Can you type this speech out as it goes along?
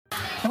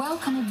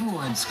Welcome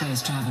aboard,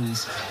 space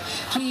travelers.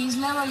 Please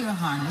lower your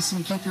harness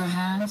and keep your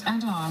hands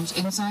and arms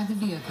inside the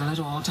vehicle at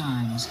all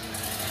times.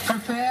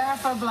 Prepare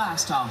for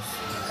blast-off.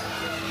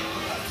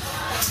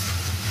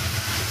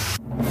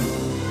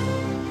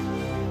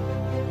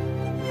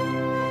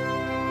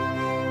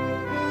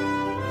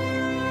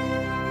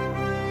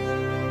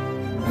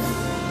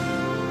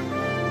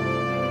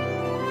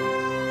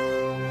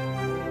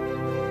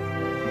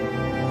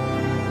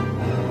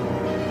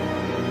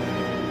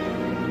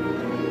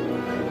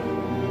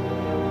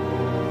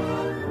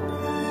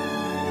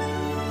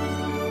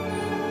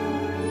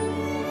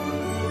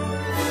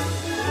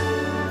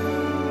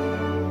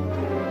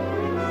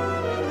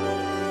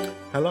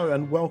 Hello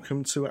and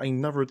welcome to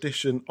another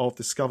edition of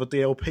Discover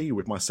DLP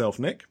with myself,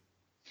 Nick.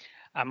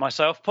 And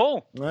myself,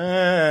 Paul.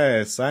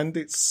 Yes, and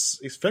it's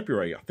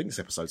February. I think this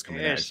episode's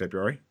coming out in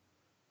February.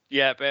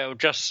 Yeah, but it'll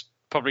just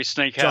probably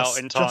sneak out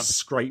in time. Just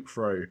scrape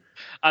through.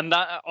 And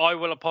that I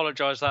will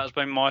apologise, that has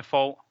been my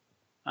fault.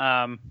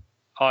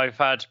 I've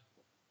had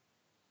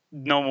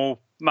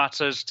normal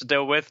matters to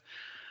deal with.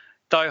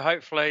 Though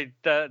hopefully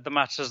the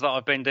matters that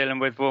I've been dealing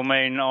with will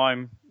mean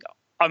I'm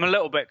a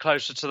little bit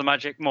closer to the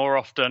magic more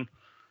often.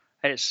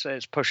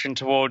 It's pushing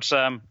towards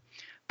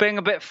being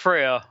a bit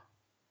freer,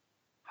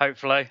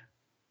 hopefully,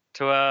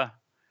 to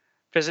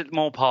visit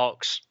more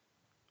parks.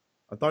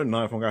 I don't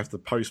know if I'm going to have to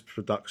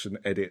post-production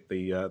edit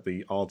the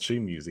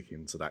R2 music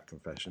into that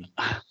confession.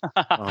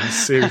 I'm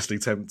seriously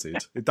tempted.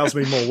 It does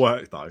mean more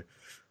work, though.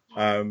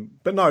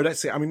 But no,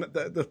 that's it. I mean,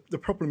 the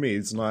problem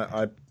is, and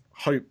I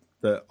hope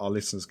that our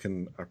listeners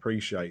can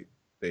appreciate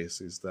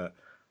this, is that,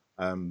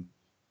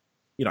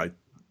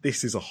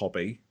 this is a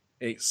hobby.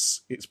 It's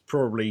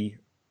probably...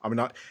 I mean,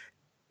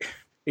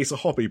 it's a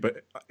hobby,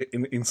 but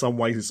in some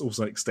ways it's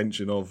also an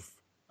extension of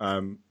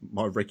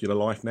my regular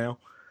life now.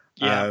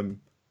 Yeah.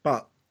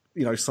 But,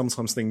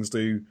 sometimes things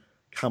do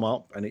come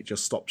up and it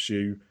just stops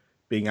you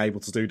being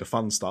able to do the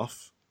fun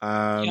stuff.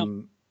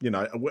 And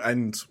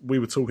we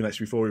were talking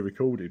actually before we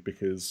recorded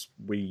because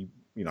we,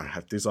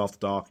 have Diz After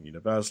Dark and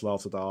Universal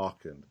After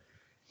Dark and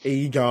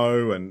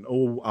Ego and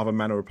all other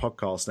manner of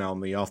podcasts now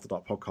on the After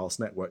Dark Podcast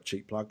Network,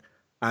 cheap plug.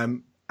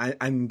 And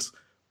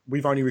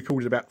we've only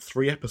recorded about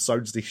 3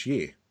 episodes this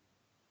year.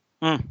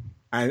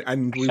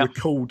 And we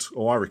record,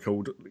 or I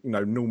record,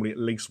 normally at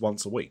least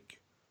once a week.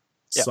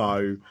 Yep.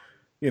 So,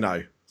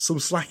 some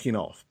slacking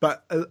off.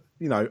 But,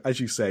 as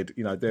you said,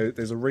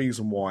 there's a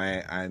reason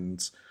why,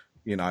 and,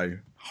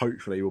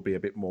 hopefully we'll be a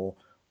bit more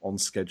on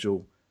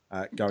schedule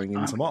going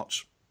into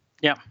March.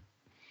 Yeah.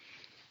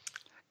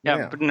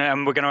 Yeah, but,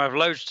 and we're going to have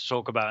loads to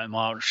talk about in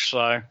March,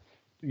 so...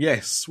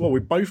 Yes, well,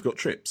 we've both got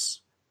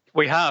trips.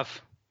 We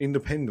have.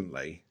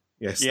 Independently.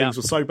 Yes, things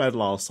were so bad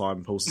last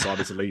time, Paul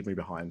decided to leave me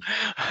behind,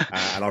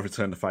 and I've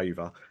returned the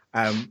favour.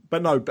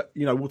 But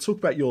we'll talk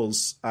about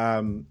yours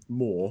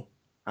more,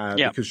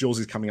 because yours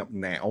is coming up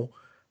now.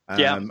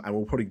 And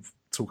we'll probably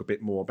talk a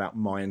bit more about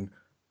mine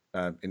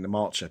in the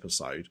March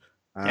episode.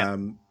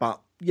 But,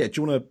 do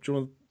you want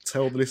to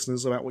tell the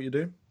listeners about what you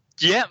do?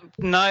 Yeah,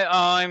 no,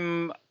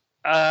 I'm...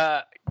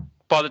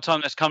 by the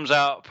time this comes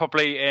out,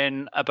 probably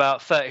in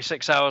about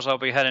 36 hours, I'll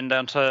be heading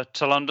down to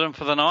London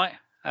for the night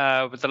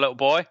with the little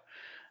boy.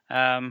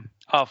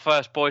 Our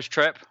first boys'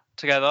 trip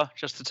together,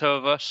 just the two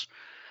of us,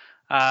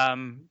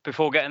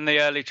 before getting the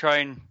early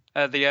train,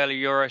 the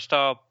early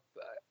Eurostar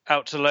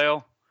out to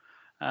Lille,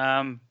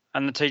 and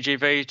the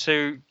TGV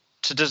to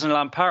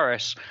Disneyland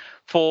Paris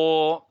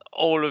for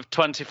all of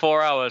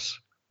 24 hours.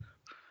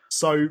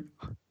 So,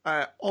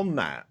 on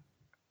that,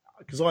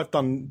 because I've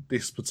done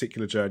this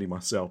particular journey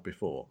myself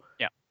before.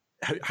 Yeah.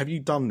 Have you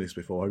done this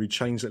before? Have you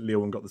changed at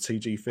Lille and got the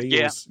TGV?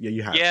 Yeah,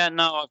 you have. Yeah,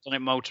 no, I've done it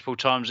multiple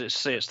times.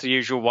 It's the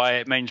usual way.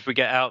 It means we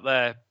get out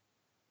there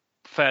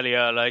fairly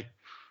early.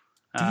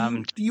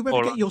 Do you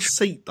ever get your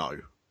seat though?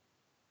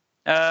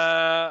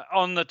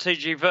 On the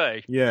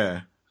TGV?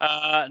 Yeah.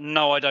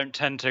 No, I don't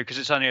tend to because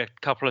it's only a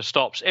couple of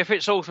stops. If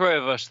it's all three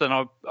of us, then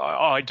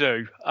I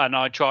do, and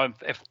I try.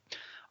 If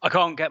I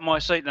can't get my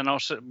seat, then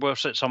we'll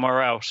sit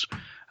somewhere else.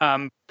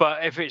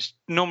 But if it's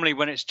normally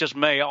when it's just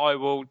me, I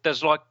will.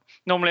 There's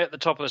normally at the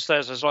top of the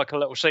stairs, there's like a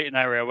little seating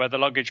area where the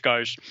luggage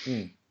goes,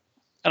 and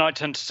I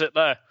tend to sit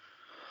there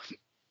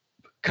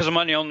because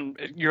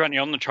you're only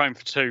on the train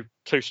for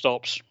two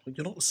stops.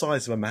 You're not the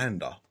size of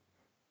Amanda.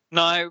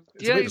 No,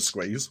 it's a bit of a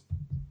squeeze.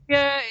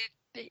 Yeah,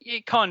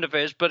 it kind of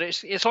is, but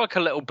it's like a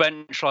little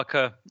bench, like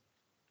a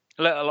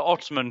little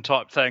ottoman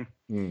type thing.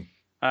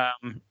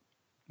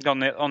 On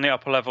the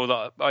upper level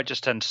that I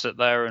just tend to sit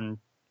there, and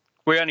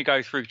we only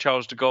go through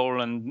Charles de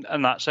Gaulle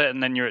and that's it,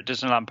 and then you're at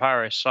Disneyland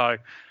Paris, so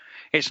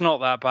it's not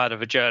that bad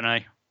of a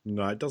journey.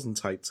 No, it doesn't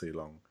take too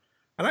long.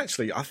 And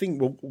actually, I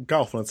think we'll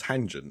go off on a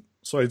tangent.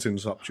 Sorry to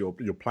interrupt your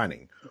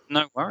planning.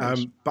 No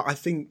worries. But I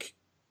think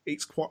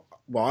it's quite...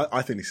 Well,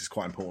 I think this is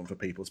quite important for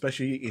people,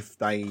 especially if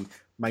they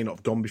may not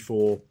have gone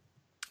before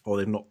or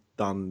they've not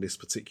done this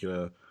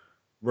particular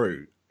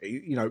route.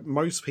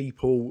 Most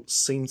people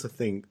seem to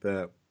think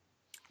that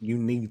you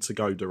need to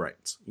go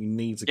direct. You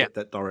need to get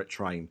that direct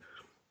train.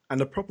 And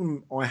the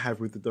problem I have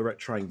with the direct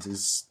trains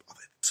is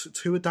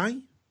 2 a day?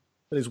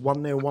 there's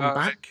 1 there, one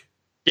back.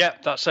 Yeah,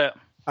 that's it.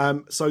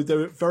 So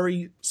there are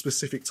very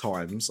specific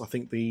times. I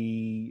think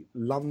the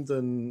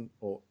London,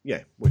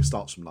 it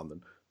starts from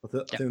London. I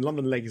think the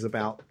London leg is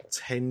about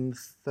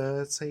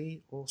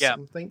 10:30 or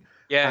something.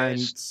 Yeah, and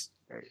it's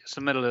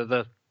the middle of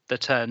the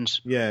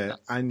turns. Yeah,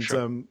 and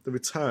the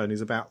return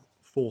is about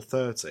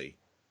 4:30.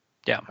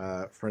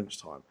 Yeah, French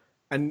time.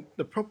 And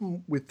the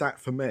problem with that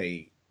for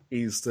me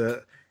is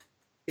that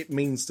it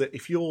means that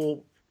if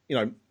you're,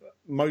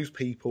 most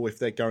people, if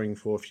they're going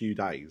for a few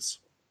days,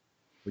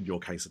 in your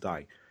case a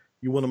day,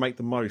 you want to make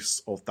the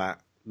most of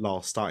that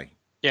last day.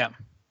 Yeah.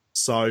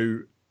 So,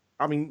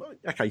 I mean,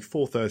 okay,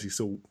 4:30 is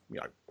still,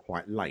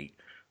 quite late.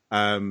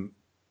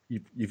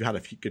 You've had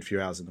a good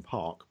few hours in the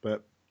park,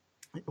 but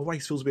it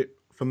always feels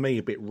for me,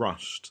 a bit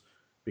rushed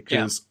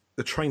because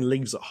the train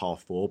leaves at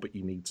 4:30, but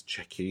you need to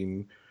check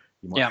in.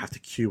 You might have to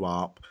queue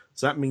up.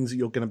 So that means that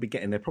you're going to be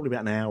getting there probably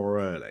about an hour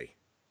early.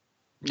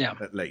 Yeah.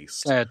 At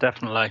least. Yeah,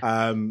 definitely.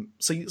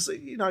 So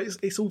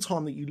it's all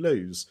time that you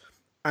lose.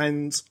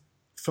 And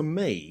for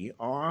me,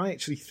 I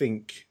actually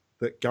think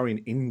that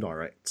going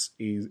indirect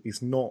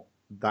is not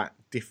that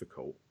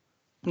difficult.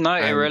 No,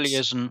 it really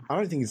isn't. I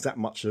don't think it's that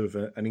much of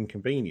an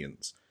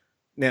inconvenience.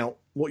 Now,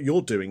 what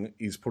you're doing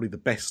is probably the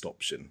best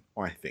option,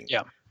 I think.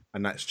 Yeah.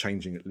 And that's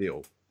changing at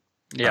Lille.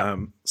 Yeah.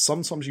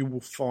 Sometimes you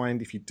will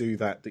find if you do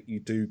that you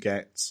do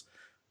get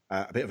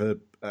a bit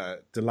of a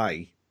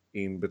delay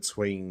in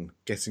between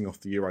getting off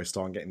the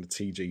Eurostar and getting the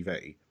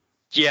TGV.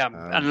 Yeah,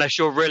 unless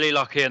you're really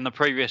lucky and the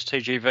previous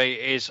TGV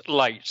is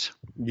late.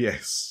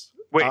 Yes.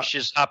 Which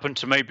has happened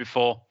to me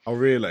before. Oh,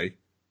 really?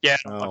 Yeah,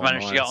 I've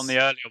managed to get on the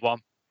earlier one.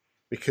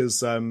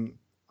 Because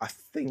I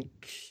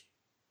think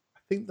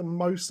the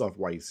most I've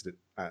waited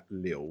at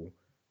Lille is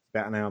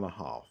about an hour and a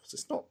half.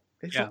 So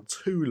it's not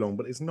too long,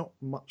 but there's not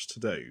much to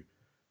do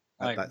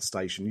at that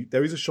station.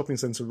 There is a shopping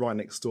centre right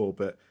next door,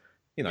 but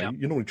you're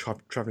normally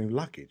travelling with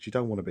luggage. You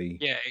don't want to be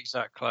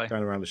exactly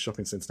going around the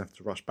shopping centre and have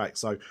to rush back.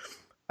 So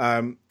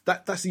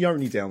that's the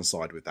only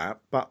downside with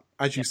that. But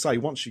as you say,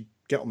 once you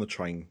get on the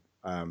train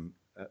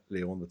at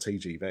Lille on the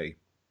TGV,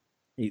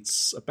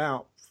 it's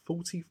about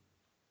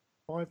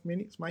 45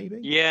 minutes maybe.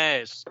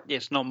 Yeah,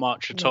 it's not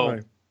much at all.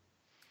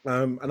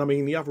 And I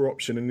mean, the other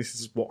option, and this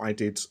is what I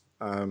did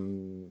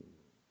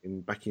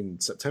back in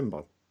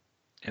September,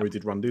 where we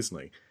did Run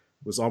Disney,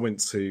 was I went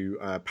to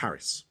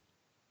Paris,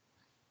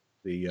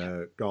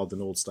 the Gare du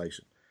Nord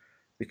station,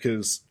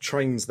 because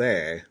trains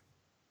there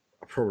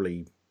are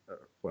probably, I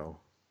don't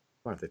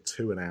know if they're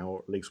 2 an hour,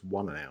 at least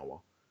 1 an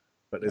hour,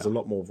 but there's a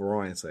lot more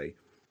variety.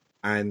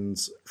 And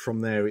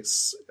from there,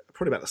 it's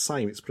probably about the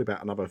same. It's probably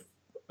about another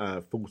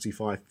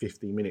 45,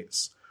 50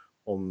 minutes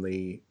on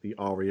the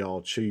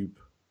RER tube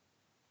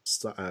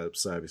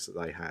service that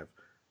they have.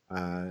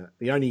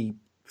 The only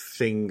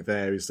thing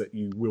there is that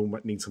you will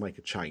need to make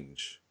a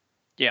change.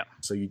 Yeah.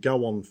 So you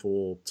go on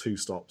for 2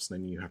 stops, and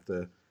then you have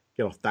to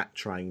get off that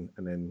train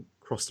and then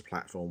cross the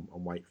platform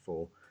and wait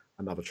for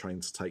another train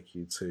to take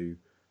you to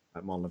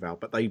Mont-Laval.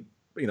 But they,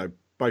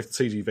 both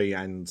TGV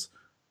and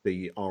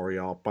the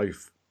RER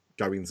both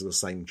go into the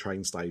same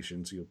train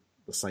station, so you're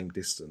the same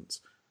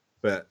distance.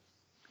 But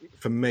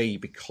for me,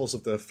 because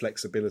of the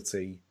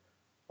flexibility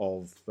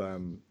of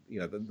the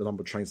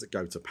number of trains that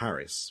go to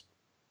Paris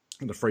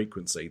and the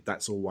frequency,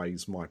 that's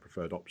always my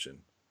preferred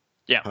option.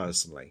 Yeah,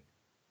 personally.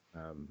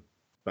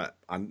 But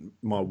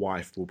my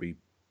wife will be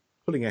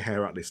pulling her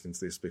hair out listening to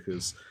this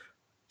because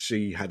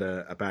she had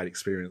a bad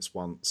experience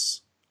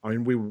once. I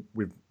mean, we were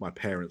with my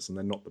parents, and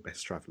they're not the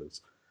best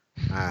travellers,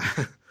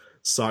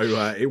 so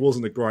it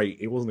wasn't a great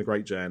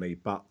journey.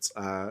 But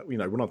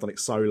when I've done it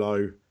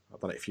solo,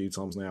 I've done it a few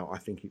times now. I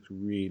think it's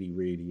really,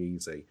 really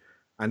easy,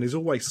 and there's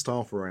always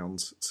staff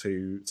around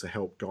to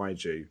help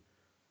guide you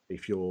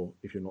if you're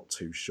not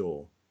too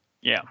sure.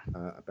 Yeah,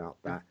 about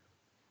that.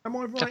 Am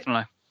I right?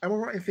 Definitely. Am I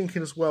right in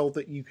thinking as well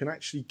that you can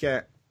actually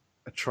get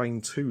a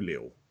train to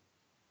Lille,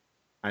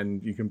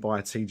 and you can buy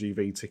a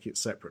TGV ticket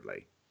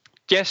separately?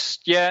 Yes.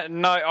 Yeah.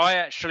 No. I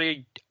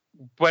actually,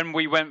 when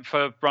we went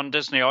for Run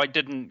Disney, I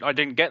didn't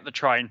get the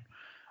train.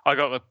 I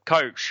got the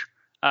coach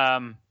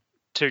to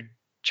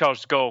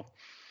Charles de Gaulle,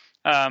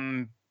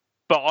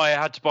 but I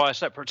had to buy a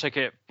separate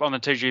ticket on the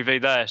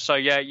TGV there. So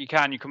yeah, you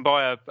can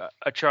buy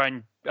a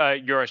train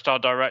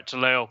Eurostar direct to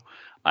Lille,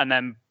 and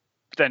then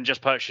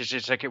just purchase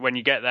your ticket when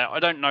you get there. I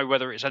don't know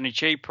whether it's any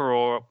cheaper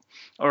or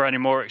any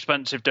more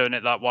expensive doing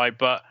it that way,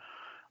 but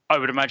I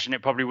would imagine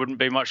it probably wouldn't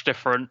be much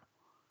different.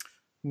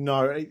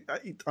 No,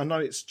 I know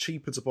it's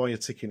cheaper to buy your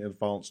ticket in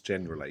advance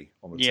generally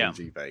on the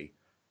TGV.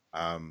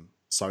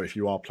 So if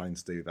you are planning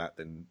to do that,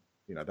 then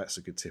that's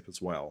a good tip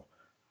as well.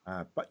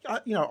 But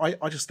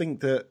I just think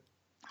that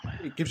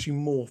it gives you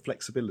more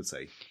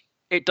flexibility.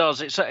 It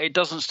does. It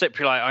doesn't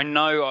stipulate. I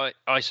know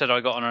I said I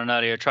got on an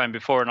earlier train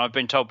before, and I've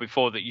been told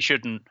before that you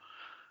shouldn't.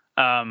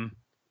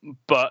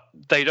 But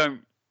they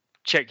don't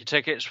check your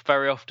tickets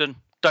very often.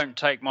 Don't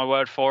take my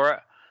word for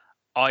it.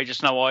 I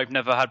just know I've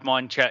never had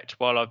mine checked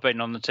while I've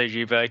been on the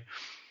TGV.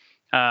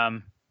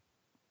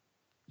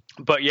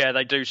 But yeah,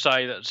 they do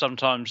say that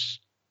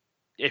sometimes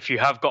if you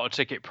have got a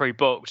ticket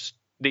pre-booked,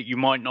 that you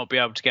might not be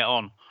able to get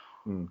on.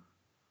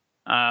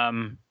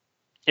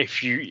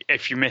 If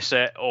you miss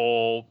it,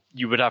 or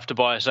you would have to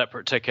buy a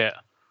separate ticket.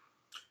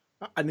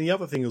 And the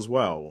other thing as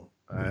well,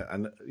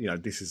 and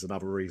this is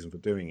another reason for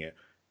doing it,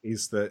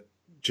 is that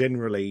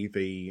generally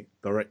the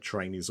direct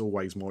train is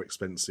always more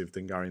expensive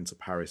than going to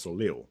Paris or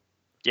Lille.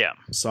 Yeah.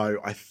 So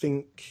I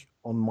think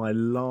on my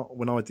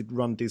when I did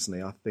Run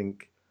Disney, I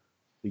think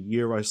the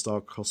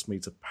Eurostar cost me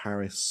to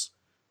Paris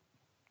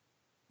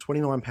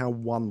 £29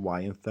 one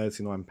way and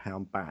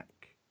 £39 back.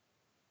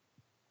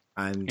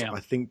 And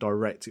I think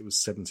direct it was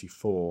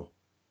 74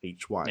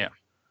 each way. Yeah.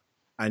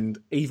 And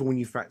even when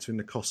you factor in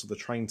the cost of the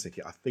train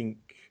ticket, I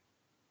think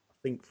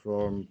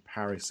from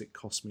Paris it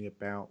cost me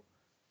about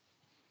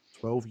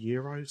 €12,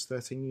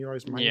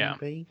 €13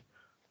 maybe.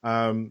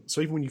 Yeah.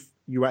 So even when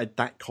you add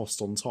that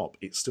cost on top,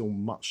 it's still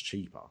much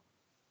cheaper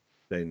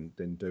than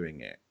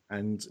doing it.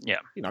 And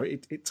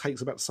it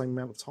takes about the same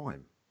amount of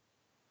time.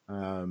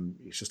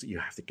 It's just that you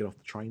have to get off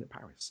the train at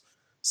Paris.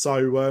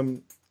 So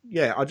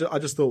I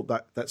just thought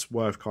that's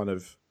worth kind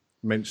of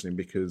mentioning,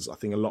 because I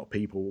think a lot of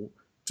people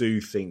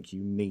do think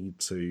you need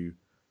to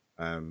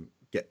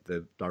get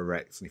the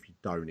direct, and if you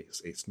don't,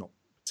 it's not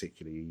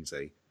particularly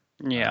easy.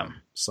 Yeah.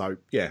 So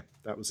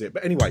that was it.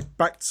 But anyway,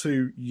 back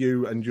to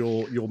you and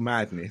your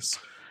madness.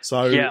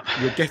 So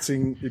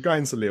you're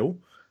going to Lille,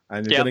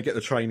 and you're going to get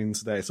the train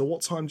into there. So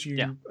what time do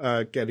you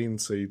get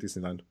into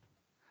Disneyland?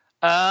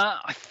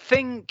 I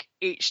think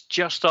it's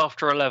just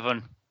after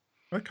 11.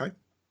 Okay.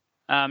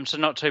 So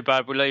not too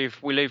bad. We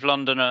leave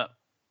London at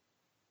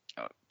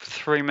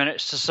 3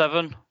 minutes to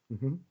 7,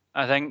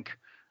 I think.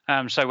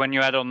 So when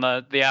you add on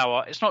the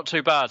hour, it's not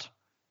too bad.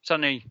 It's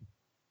only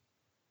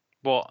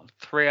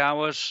 3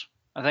 hours,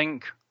 I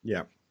think.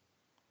 Yeah.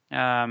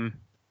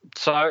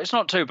 So it's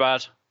not too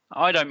bad.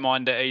 I don't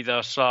mind it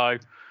either. So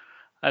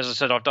as I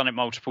said, I've done it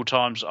multiple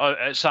times.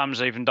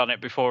 Sam's even done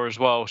it before as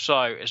well.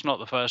 So it's not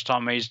the first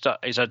time he's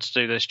had to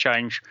do this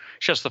change.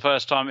 It's just the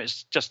first time.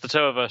 It's just the two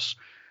of us.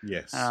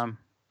 Yes.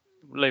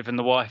 Leaving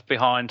the wife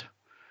behind.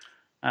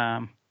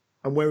 And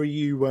where are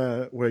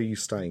you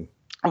staying?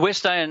 We're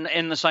staying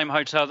in the same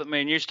hotel that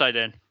me and you stayed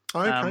in.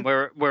 Oh,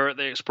 okay. We're at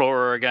the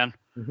Explorer again.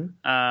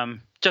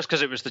 Just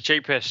because it was the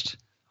cheapest.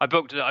 I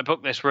booked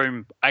this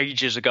room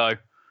ages ago.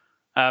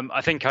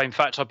 I think, in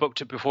fact, I booked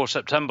it before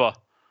September.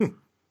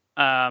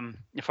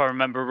 If I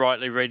remember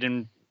rightly,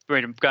 looking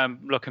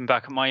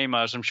back at my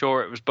emails, I'm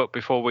sure it was booked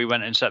before we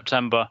went in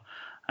September.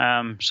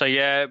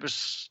 It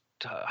was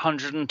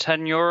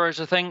 €110,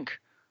 I think,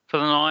 for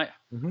the night,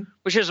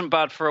 which isn't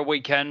bad for a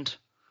weekend.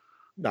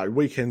 No,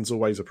 weekend's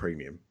always a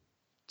premium.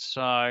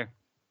 So,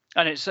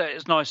 and it's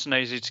nice and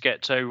easy to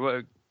get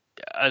to.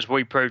 As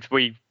we proved,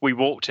 we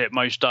walked it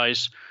most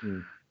days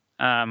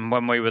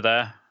when we were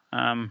there.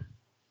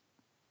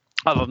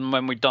 Other than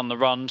when we'd done the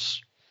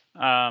runs,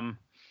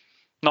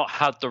 not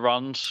had the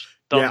runs.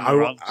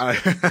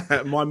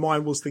 My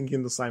mind was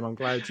thinking the same. I'm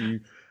glad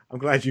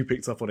you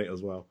picked up on it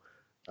as well.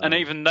 And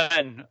even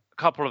then, a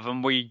couple of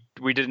them we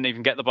didn't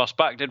even get the bus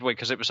back, did we?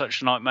 Because it was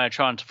such a nightmare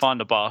trying to find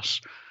a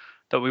bus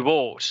that we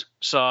walked.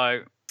 So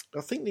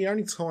I think the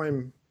only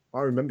time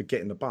I remember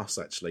getting the bus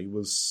actually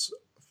was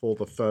for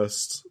the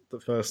first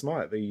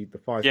night, the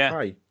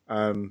 5K.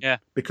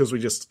 Because we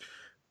just,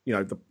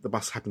 the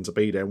bus happened to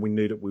be there, and we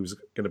knew that we was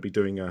going to be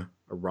doing a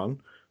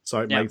run, so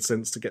it made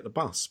sense to get the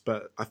bus.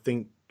 But I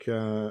think,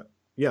 I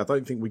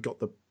don't think we got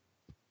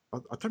I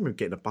don't remember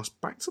getting a bus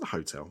back to the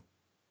hotel.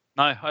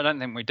 No, I don't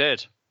think we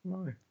did.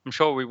 No, I'm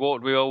sure we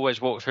walked. We always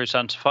walked through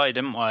Santa Fe,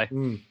 didn't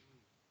we?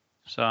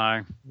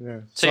 So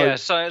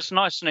it's a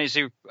nice and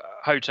easy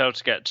hotel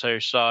to get to.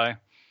 So,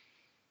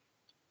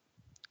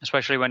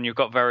 especially when you've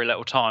got very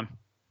little time.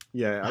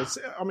 Yeah,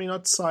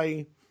 I'd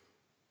say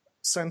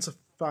Santa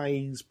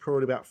Fe's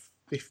probably about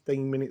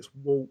 15 minutes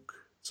walk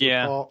to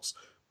the parks.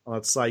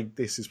 I'd say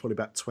this is probably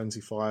about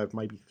 25,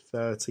 maybe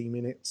 30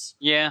 minutes.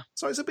 Yeah.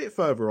 So it's a bit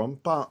further on,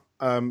 but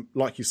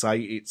like you say,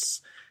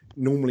 it's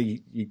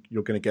normally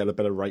you're going to get a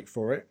better rate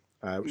for it,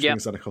 which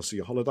brings down the cost of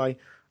your holiday.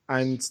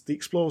 And the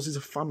Explorers is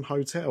a fun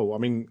hotel. I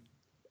mean,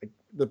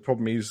 the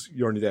problem is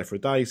you're only there for a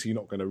day, so you're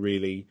not going to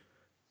really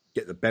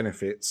get the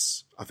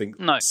benefits. I think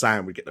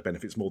Sam would get the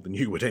benefits more than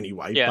you would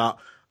anyway. Yeah.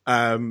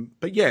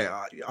 But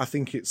yeah, I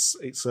think it's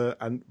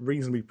a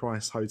reasonably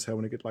priced hotel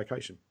in a good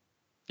location.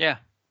 Yeah.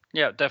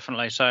 Yeah,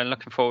 definitely. So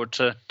looking forward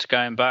to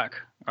going back.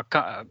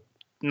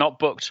 Not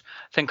booked.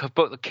 I think I've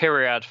booked the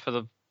Kyriad for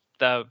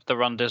the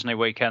Run Disney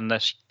weekend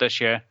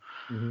this year.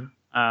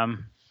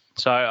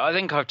 So I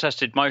think I've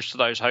tested most of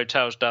those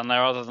hotels down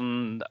there, other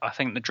than I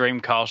think the Dream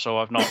Castle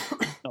I've not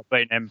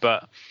been in,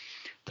 but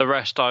the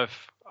rest I've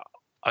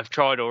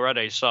tried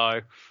already. So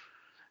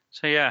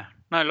yeah,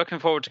 no, looking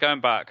forward to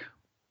going back.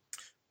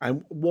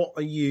 And what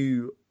are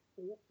you?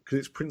 Because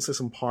it's Princess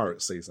and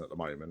Pirate season at the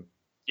moment,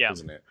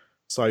 isn't it?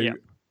 So.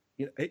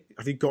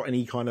 Have you got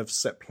any kind of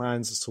set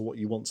plans as to what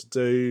you want to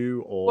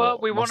do? Or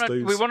we want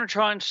to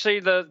try and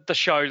see the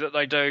show that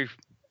they do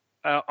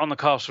on the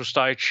castle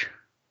stage.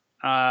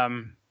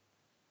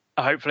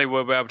 Hopefully,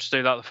 we'll be able to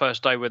do that the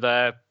first day we're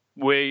there.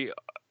 We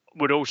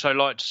would also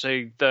like to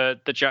see the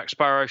Jack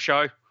Sparrow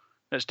show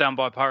that's down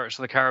by Pirates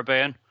of the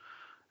Caribbean,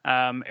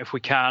 if we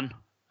can,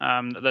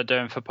 that they're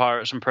doing for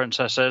Pirates and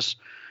Princesses.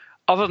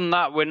 Other than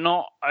that, we're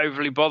not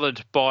overly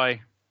bothered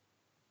by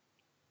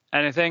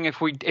anything.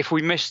 If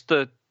we miss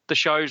the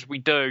shows, we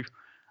do.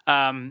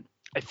 I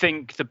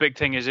think the big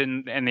thing is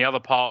in the other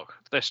park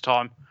this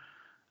time,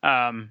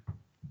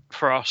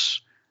 for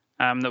us,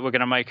 that we're going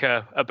to make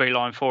a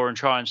beeline for and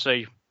try and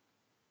see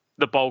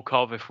the bulk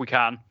of if we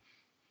can.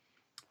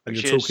 And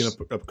you're talking,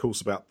 of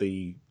course, about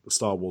the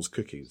Star Wars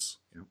cookies.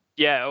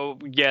 Yeah,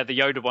 the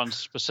Yoda ones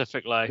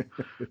specifically.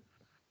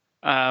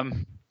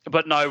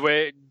 But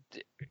no,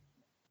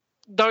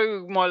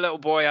 though my little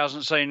boy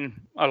hasn't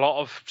seen a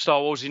lot of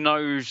Star Wars, he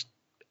knows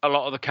a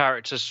lot of the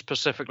characters,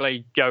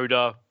 specifically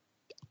Yoda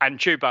and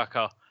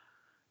Chewbacca.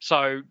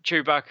 So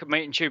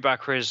meeting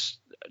Chewbacca is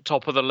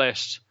top of the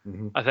list,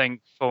 I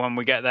think, for when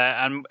we get there.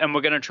 And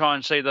we're going to try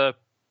and see the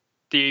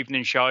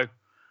evening show,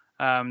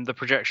 the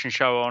projection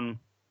show on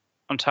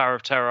Tower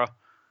of Terror,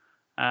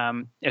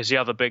 is the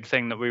other big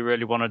thing that we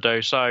really want to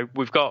do. So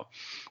we've got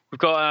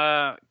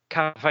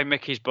Cafe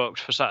Mickey's booked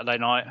for Saturday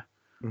night.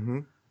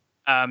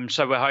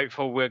 So we're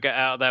hopeful we'll get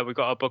out of there. We've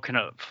got a booking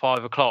at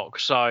 5:00,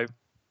 so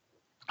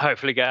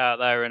hopefully get out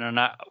there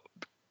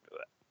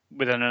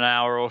within an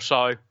hour or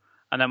so,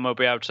 and then we'll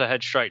be able to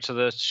head straight to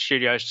the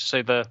studios to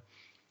see the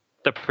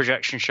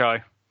projection show.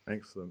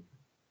 Excellent.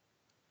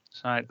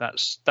 So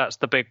that's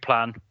the big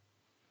plan.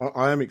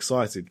 I am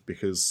excited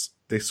because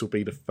this will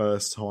be the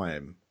first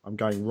time I'm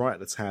going right at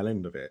the tail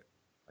end of it,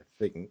 I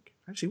think.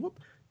 Actually,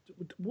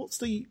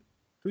 do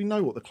we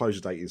know what the closure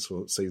date is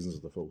for Seasons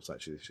of the Force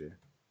actually this year?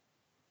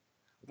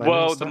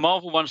 Well, the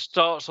Marvel one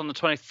starts on the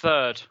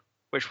 23rd,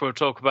 which we'll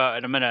talk about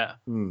in a minute.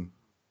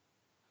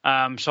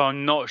 So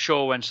I'm not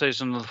sure when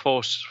Seasons of the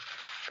Force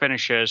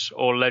finishes,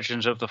 or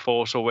Legends of the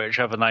Force, or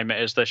whichever name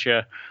it is this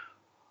year.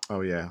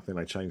 Oh yeah, I think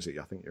they changed it.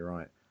 I think you're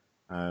right.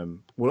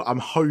 Well, I'm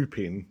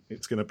hoping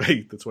it's going to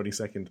be the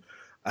 22nd.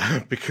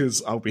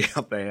 Because I'll be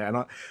out there,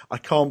 and I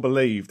can't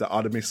believe that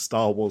I'd have missed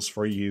Star Wars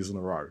 3 years in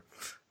a row.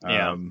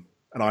 And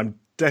I'm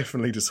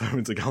definitely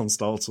determined to go on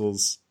Star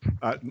Tours.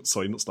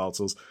 Sorry, not Star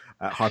Tours.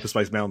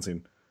 Hyperspace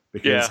Mountain,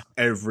 because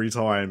every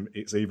time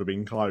it's either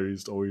been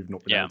closed or we've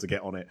not been able to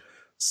get on it.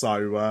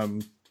 So I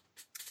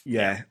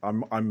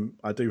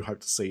do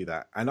hope to see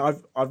that. And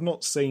I've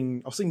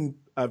seen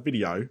a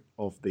video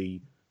of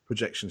the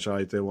projection show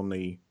they do on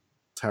the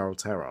Tower of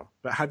Terror.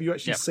 But have you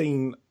actually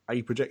seen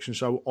a projection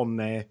show on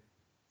there?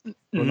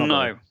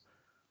 No.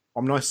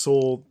 I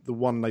saw the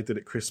one they did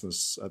at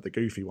Christmas, the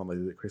Goofy one they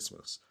did at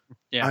Christmas.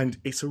 Yeah. And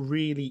it's a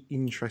really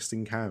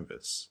interesting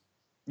canvas.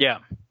 Yeah.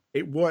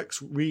 It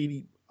works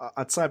really,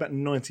 I'd say about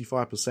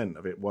 95%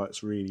 of it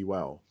works really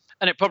well.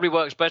 And it probably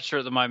works better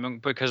at the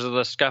moment because of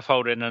the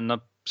scaffolding and the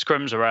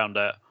scrims around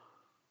it.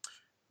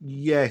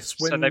 Yes.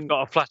 So they've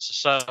got a flatter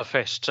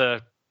surface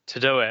to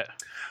do it.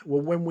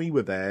 Well, when we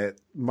were there,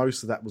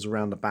 most of that was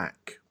around the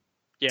back.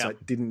 Yeah. So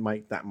it didn't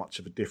make that much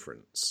of a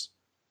difference.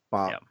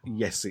 But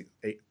yes,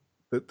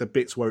 the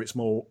bits where it's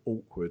more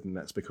awkward, and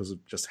that's because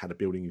of just how the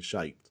building is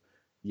shaped.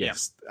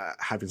 Yes,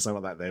 having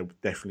something like that there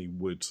definitely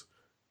would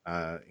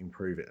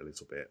improve it a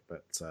little bit.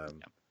 But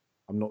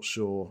I'm not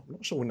sure. I'm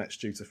not sure when that's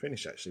due to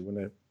finish. Actually,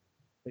 when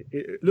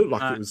it looked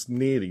like it was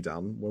nearly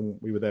done when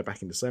we were there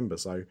back in December.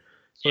 So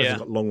it's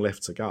got long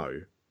left to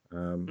go.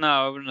 No,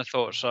 I wouldn't have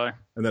thought so.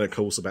 And then, of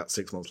course, about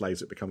 6 months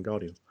later, it became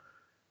Guardians.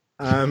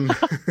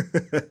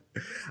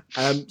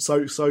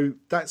 So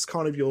that's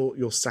kind of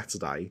your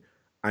Saturday,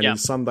 and then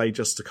Sunday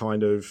just to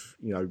kind of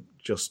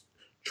just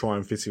try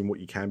and fit in what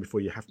you can before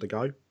you have to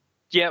go.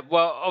 Yeah,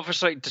 well,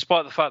 obviously,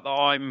 despite the fact that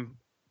I'm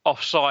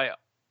off site,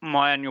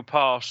 my annual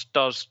pass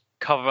does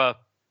cover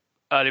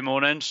early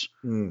mornings.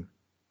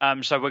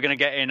 So we're going to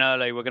get in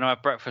early. We're going to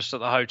have breakfast at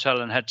the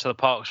hotel and head to the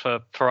parks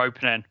for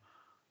opening.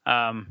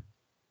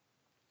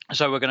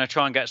 So we're going to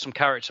try and get some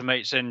character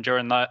meets in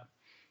during that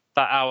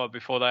hour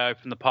before they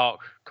open the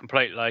park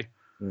completely.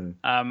 And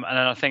then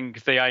I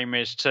think the aim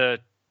is to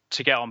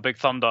get on Big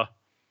Thunder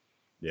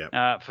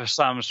for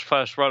Sam's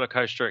first roller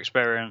coaster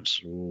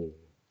experience. Ooh.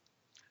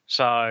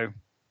 So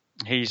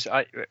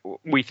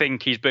we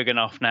think he's big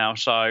enough now.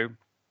 So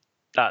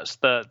that's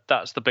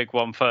the big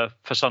one for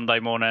Sunday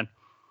morning.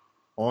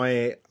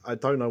 I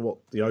don't know what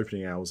the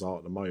opening hours are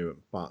at the moment,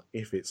 but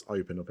if it's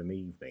open of an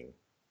evening,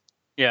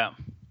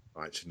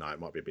 actually no, it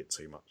might be a bit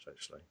too much.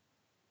 Actually,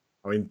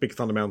 I mean, Big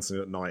Thunder Mountain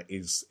at night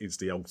is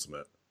the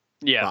ultimate.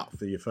 Yeah, but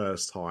for your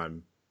first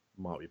time,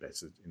 might be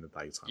better in the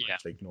daytime. Yeah.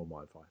 Actually, ignore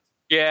my advice.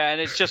 Yeah,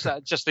 and it's just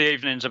the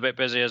evening's a bit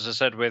busy, as I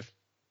said, with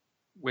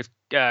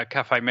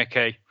Cafe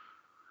Mickey,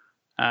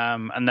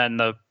 and then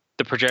the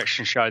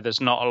projection show.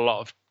 There's not a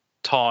lot of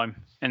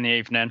time in the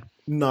evening.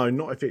 No,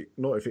 not if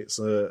it's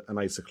an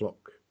 8:00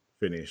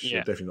 finish.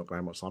 You're definitely not going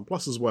to have much time.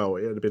 Plus, as well,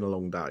 it would have been a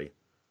long day.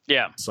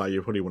 Yeah. So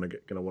you're probably going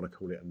to want to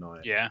call it a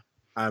night. Yeah.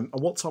 And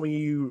what time are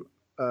you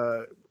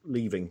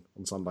leaving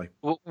on Sunday?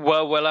 Well,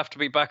 we'll have to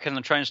be back in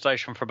the train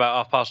station for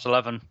about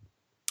 11:30.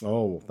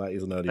 Oh, that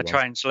is an early one. The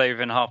train's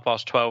leaving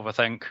 12:30, I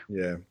think.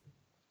 Yeah.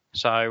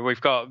 So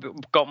we've got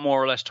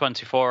more or less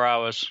 24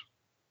 hours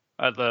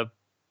at the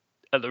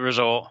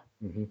resort,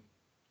 Mm-hmm.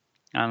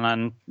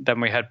 and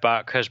then we head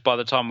back. Because by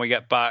the time we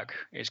get back,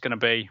 it's going to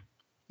be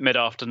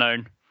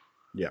mid-afternoon.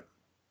 Yeah.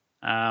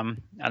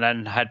 And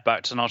then head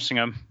back to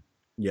Nottingham.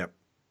 Yeah.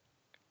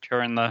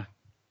 During the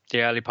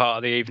early part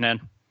of the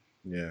evening.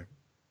 Yeah.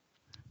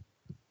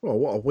 Well,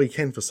 what a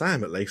weekend for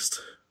Sam, at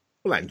least.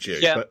 Well, and you,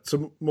 yeah. but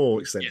to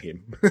more extent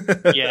him.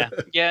 yeah.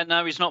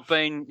 No, he's not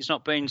been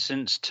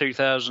since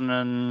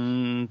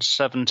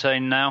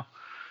 2017 now.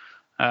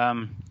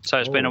 So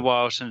it's been a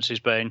while since he's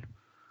been.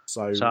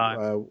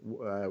 So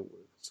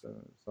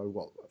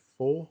what?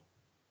 4?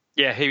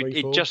 Yeah,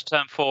 he just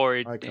turned 4.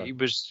 He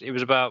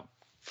was about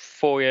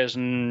 4 years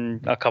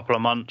and a couple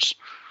of months.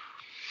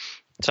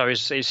 So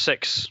he's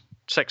 6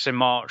 in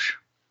March.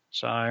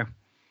 So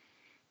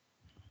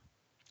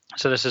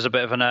this is a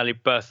bit of an early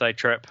birthday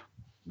trip.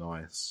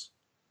 Nice.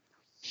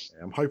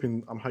 Yeah, I'm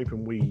hoping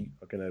we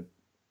are going to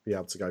be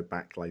able to go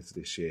back later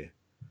this year.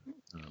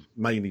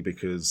 Mainly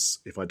because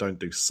if I don't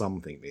do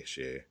something this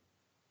year,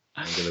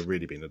 I'm going to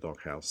really be in the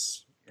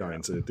doghouse.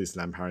 Going to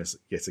Disneyland Paris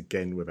yet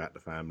again without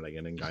the family,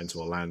 and then going to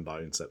Orlando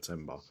in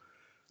September.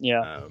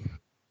 Yeah.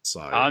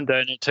 So I'm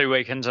doing it 2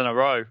 weekends in a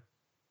row.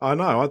 I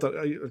know.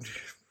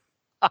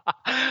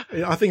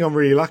 I think I'm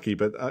really lucky,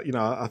 but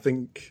I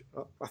think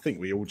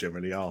we all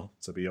generally are,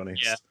 to be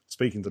honest. Yeah.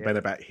 Speaking to Ben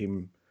about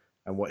him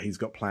and what he's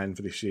got planned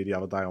for this year the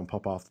other day on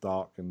Pop After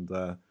Dark, and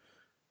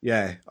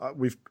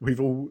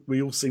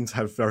we all seem to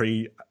have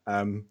very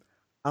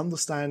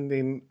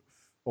understanding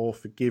or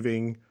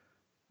forgiving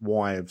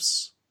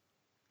wives.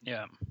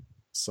 Yeah.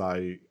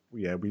 So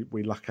yeah,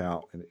 we luck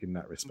out in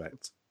that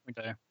respect. We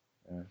do.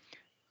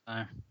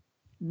 Yeah.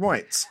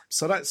 Right.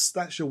 So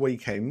that's your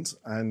weekend,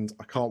 and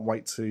I can't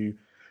wait to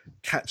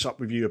catch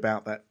up with you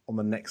about that on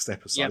the next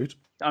episode. Yep.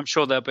 I'm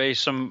sure there'll be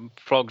some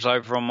vlogs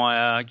over on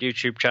my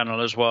YouTube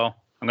channel as well.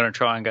 I'm going to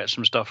try and get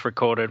some stuff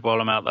recorded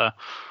while I'm out there.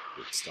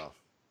 Good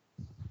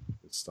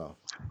stuff.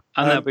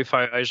 And there'll be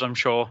photos, I'm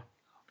sure,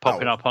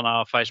 popping up on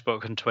our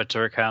Facebook and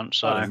Twitter accounts.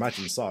 So I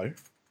imagine so.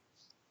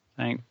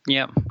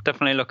 Yeah,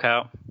 definitely look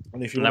out.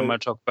 And then we'll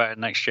talk about it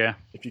next year.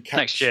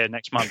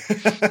 Next month.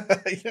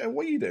 Yeah,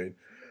 what are you doing?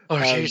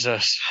 Oh,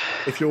 Jesus.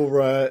 If you're,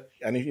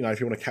 and if you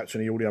want to capture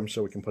any audio, I'm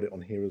sure we can put it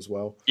on here as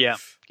well. Yeah.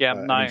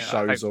 Any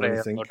shows or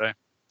anything.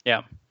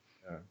 Yeah.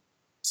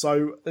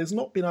 So there's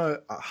not been a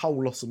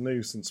whole lot of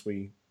news since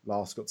we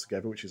last got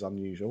together, which is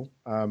unusual.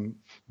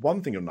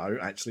 One thing you'll know,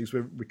 actually, is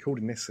we're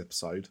recording this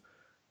episode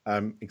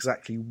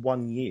exactly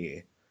 1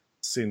 year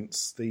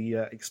since the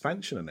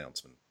expansion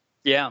announcement.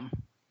 Yeah,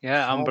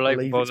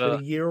 unbelievable. It's been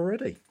a year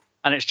already.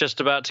 And it's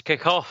just about to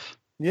kick off.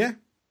 Yeah.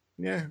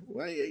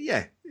 Well,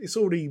 yeah. It's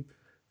already...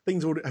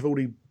 Things have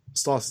already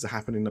started to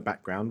happen in the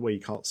background where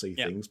you can't see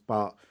things,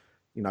 but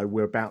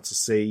we're about to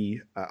see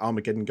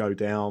Armageddon go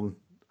down.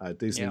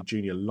 Disney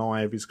Junior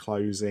Live is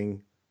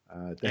closing.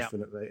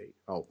 Definitely.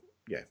 Oh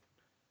yeah,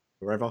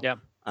 forever. Yeah.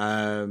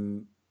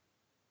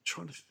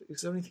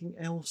 Is there anything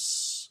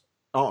else?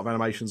 Art of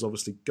Animation's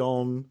obviously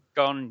gone.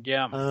 Gone.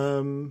 Yeah.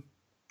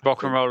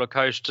 Rock and Roller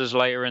Coasters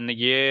later in the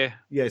year.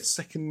 Yeah,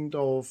 2nd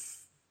of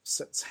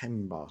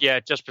September.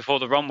 Yeah, just before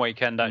the run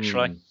weekend,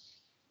 actually.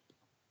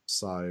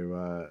 So,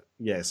 so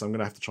I'm going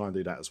to have to try and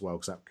do that as well,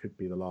 because that could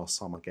be the last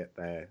time I get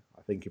there.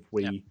 I think if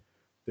we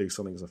do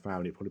something as a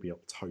family, it'll probably be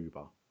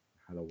October,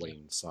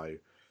 Halloween. So,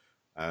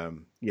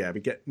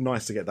 it'd be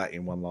nice to get that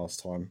in one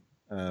last time.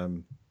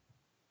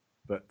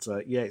 But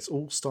it's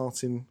all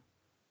starting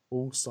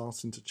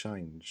to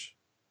change.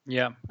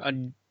 Yeah,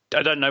 and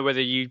I don't know whether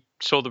you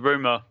saw the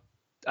rumor,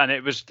 and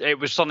it was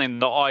something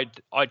that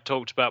I'd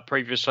talked about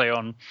previously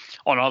on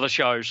other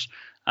shows,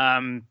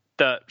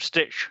 that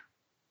Stitch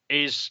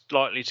is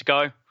likely to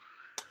go,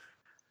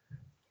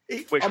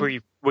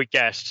 which we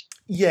guessed.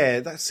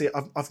 Yeah, that's it.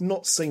 I've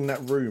not seen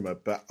that rumor,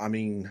 but I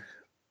mean,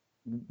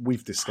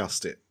 we've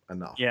discussed it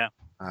enough. Yeah,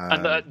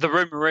 and the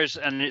rumor is,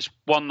 and it's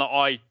one that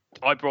I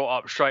brought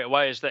up straight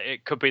away, is that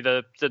it could be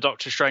the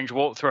Doctor Strange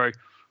walkthrough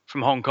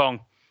from Hong Kong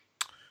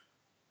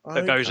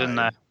that goes in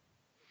there.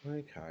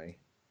 Okay,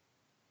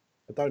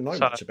 I don't know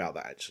much about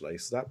that actually,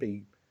 so that'd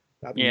be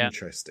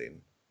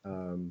interesting.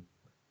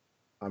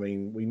 I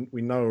mean,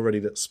 we know already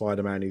that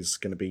Spider-Man is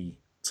going to be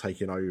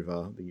taking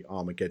over the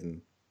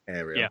Armageddon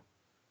area.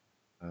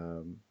 Yeah.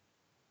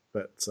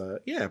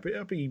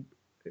 It'll be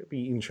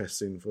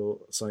interesting for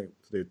something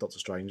to do with Doctor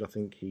Strange. I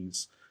think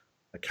he's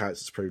a character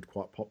that's proved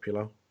quite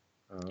popular.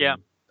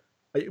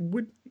 It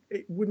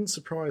wouldn't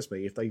surprise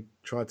me if they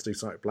tried to do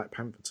something with Black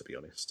Panther, to be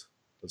honest,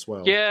 as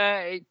well.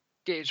 Yeah,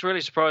 it's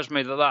really surprised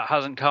me that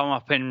hasn't come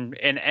up in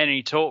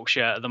any talks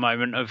yet at the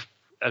moment of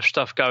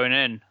stuff going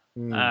in.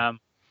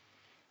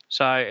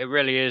 So it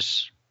really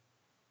is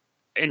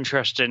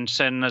interesting,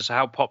 seeing as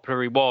how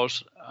popular he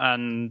was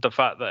and the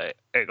fact that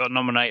it got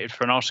nominated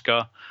for an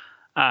Oscar,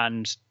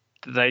 and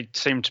they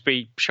seem to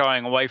be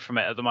shying away from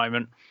it at the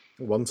moment.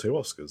 It won 2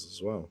 Oscars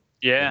as well.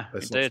 Yeah,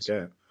 let's it not did.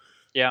 Forget.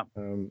 Yeah.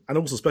 And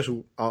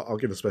also I'll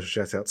give a special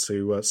shout out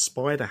to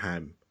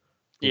Spider-Ham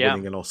for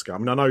winning an Oscar. I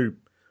mean, I know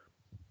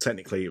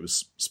technically it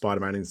was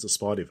Spider-Man Into the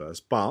Spider-Verse,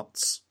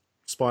 but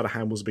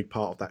Spider-Ham was a big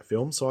part of that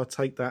film, so I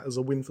take that as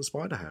a win for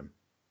Spider-Ham.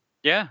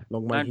 Yeah,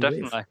 Long may he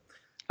definitely. live.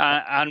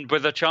 And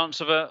with a chance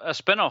of a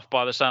spin-off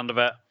by the sound of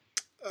it.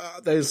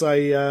 There's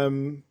a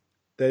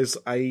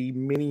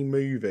mini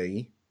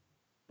movie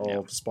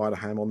of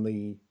Spider-Ham on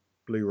the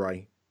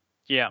Blu-ray.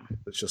 Yeah,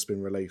 that's just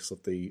been released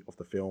of the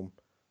film,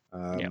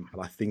 and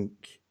I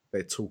think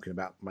they're talking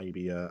about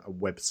maybe a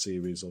web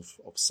series of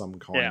some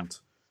kind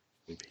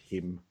with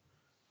him,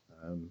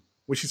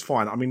 which is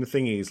fine. I mean, the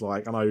thing is,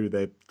 like, I know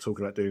they're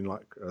talking about doing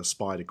like a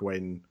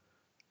Spider-Gwen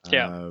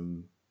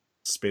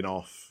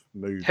spin-off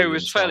movie, who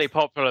was fairly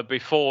popular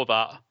before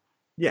that.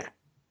 Yeah,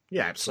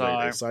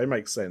 absolutely. So it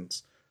makes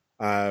sense.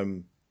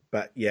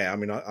 But yeah, I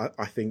mean,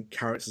 I think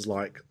characters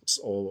like,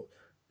 or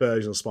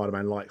versions of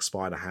Spider-Man like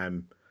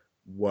Spider-Ham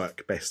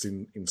work best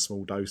in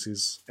small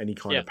doses. Any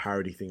kind of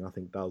parody thing, I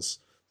think, does.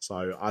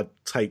 So I'd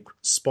take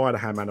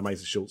Spider-Ham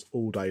animated shorts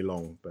all day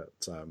long. But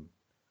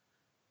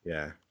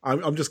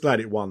I'm just glad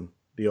it won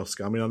the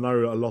Oscar. I mean, I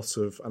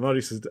know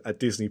this is a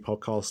Disney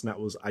podcast, and that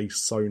was a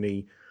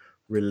Sony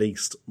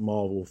released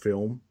Marvel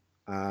film,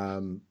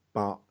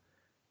 but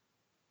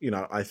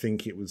I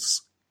think it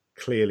was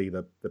clearly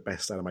the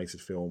best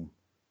animated film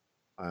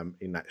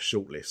in that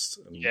shortlist,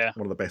 and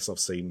one of the best I've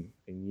seen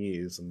in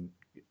years. And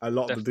a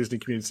lot of the Disney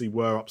community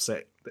were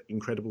upset that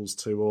Incredibles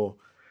 2 or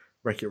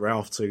Wreck-It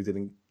Ralph 2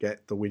 didn't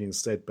get the win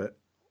instead. But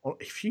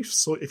if you've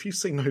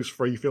seen those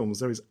three films,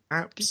 there is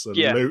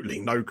absolutely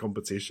no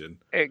competition.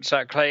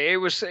 Exactly. It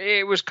was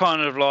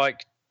kind of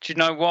like, do you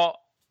know what?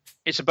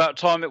 It's about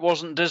time it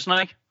wasn't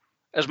Disney.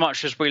 As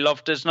much as we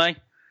love Disney,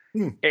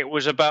 it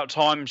was about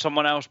time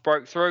someone else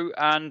broke through,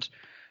 and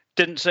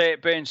didn't see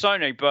it being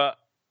Sony, but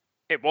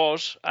it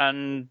was,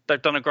 and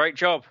they've done a great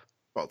job.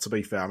 Well, to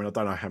be fair, I mean, I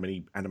don't know how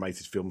many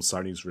animated films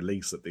Sony's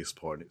released at this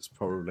point. It's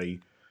probably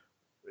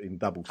in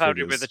double figures.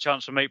 Cloudy with a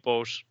Chance of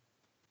Meatballs.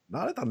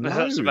 No, they've done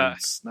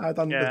loads. They've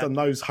done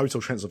those.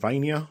 Hotel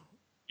Transylvania.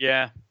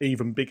 Yeah.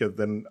 Even bigger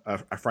than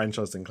a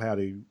franchise than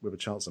Cloudy with a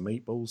Chance of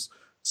Meatballs.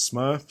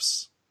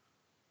 Smurfs.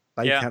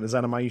 They count as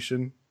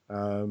animation.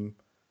 What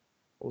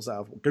was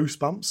that?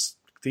 Goosebumps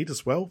did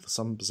as well for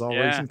some bizarre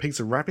reason.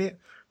 Peter Rabbit.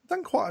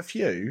 Done quite a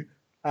few.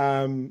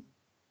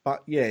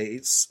 But yeah,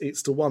 it's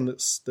the one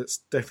that's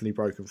definitely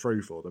broken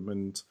through for them,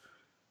 and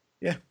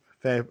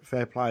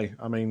fair play.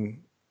 I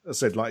mean,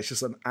 as I said, like, it's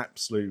just an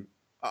absolute.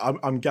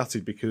 I'm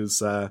gutted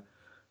because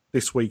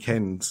this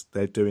weekend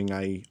they're doing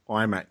a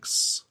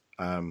IMAX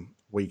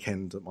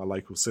weekend at my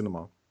local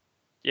cinema.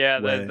 Yeah,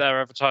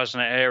 they're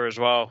advertising it here as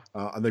well,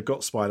 and they've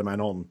got Spider-Man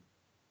on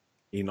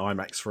in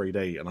IMAX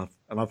 3D,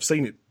 and I've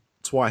seen it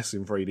twice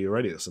in 3D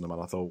already at the cinema.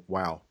 And I thought,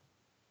 wow,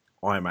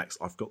 IMAX,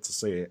 I've got to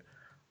see it.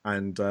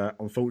 And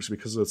unfortunately,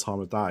 because of the time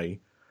of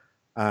day,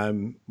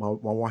 my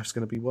wife's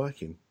going to be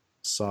working.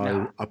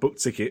 So I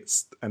booked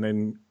tickets and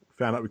then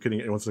found out we couldn't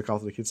get anyone to look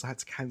after the kids. So I had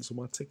to cancel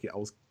my ticket. I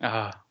was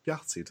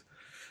gutted.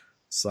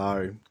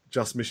 So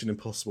just Mission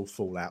Impossible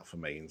Fallout for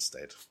me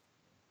instead.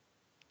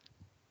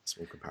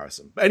 Small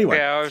comparison. But anyway.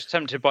 Yeah, I was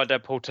tempted by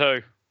Deadpool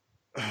 2.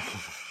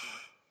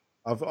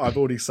 I've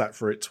already sat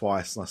through it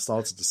twice, and I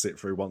started to sit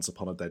through Once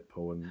Upon a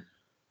Deadpool, and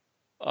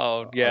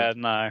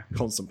no,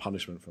 constant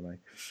punishment for me.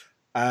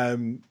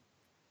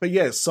 But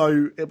yeah,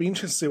 so it'll be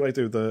interesting to see what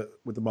they do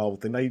with the Marvel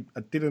thing. They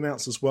did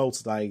announce as well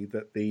today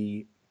that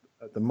the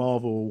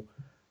Marvel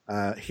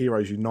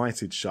Heroes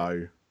United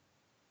show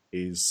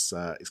is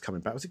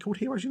coming back. Was it called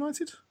Heroes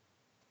United?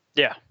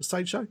 Yeah, the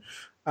stage show.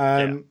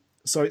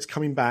 So it's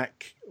coming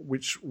back,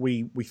 which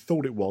we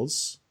thought it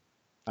was.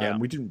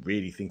 We didn't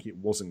really think it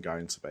wasn't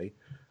going to be.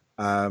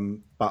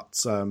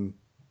 But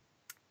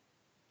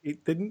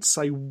it didn't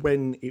say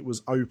when it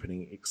was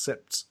opening,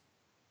 except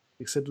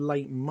it said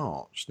late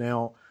March.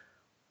 Now,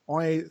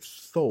 I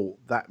thought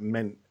that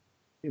meant,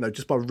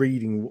 just by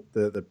reading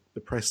the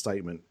press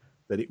statement,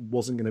 that it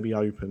wasn't going to be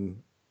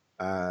open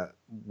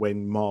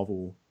when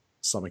Marvel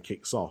Summer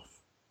kicks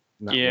off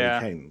that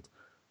weekend.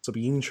 So it'll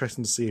be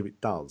interesting to see if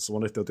it does. I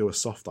wonder if they'll do a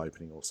soft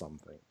opening or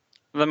something.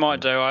 They might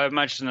do. I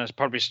imagine they're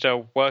probably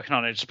still working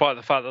on it, despite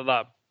the fact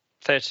that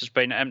theatre's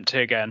been empty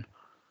again.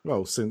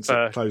 Well, since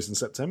it closed in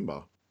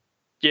September.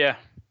 Yeah.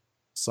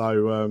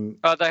 So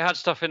they had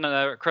stuff in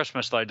there at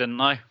Christmas, though, didn't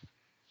they?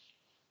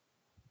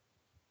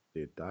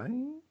 Did they?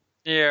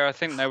 Yeah, I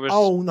think there was.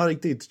 Oh no, they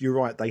did. You're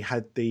right. They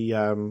had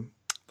the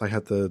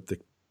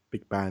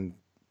big band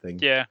thing.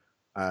 Yeah.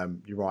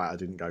 You're right. I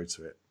didn't go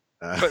to it.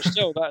 But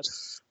still,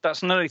 that's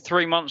nearly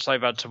 3 months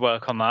they've had to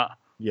work on that.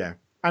 Yeah,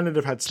 and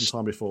they've had some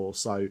time before,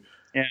 so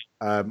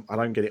I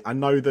don't get it. I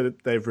know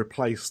that they've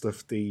replaced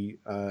the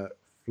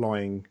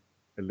flying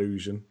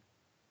illusion.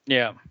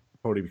 Yeah,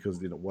 probably because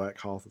it didn't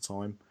work half the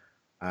time.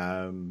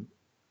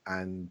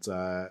 They've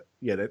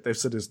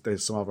said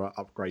there's some other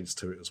upgrades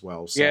to it as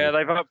well. So. Yeah,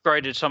 they've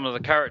upgraded some of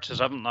the characters,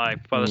 haven't they?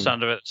 By the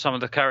sound of it, some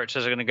of the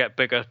characters are going to get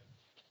bigger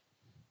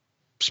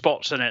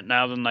spots in it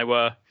now than they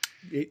were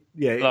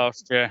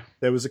last year.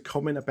 There was a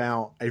comment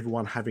about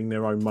everyone having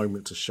their own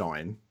moment to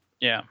shine.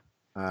 Yeah.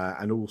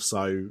 And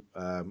also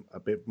a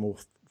bit more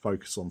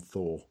focus on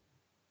Thor.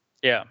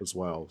 Yeah. as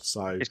well.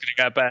 So he's going to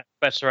get a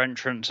better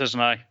entrance, isn't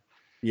he?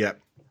 Yeah.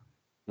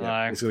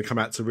 No. He's going to come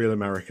out to Real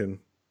American,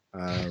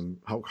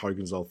 Hulk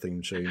Hogan's old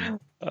theme tune,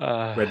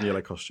 red and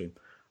yellow costume.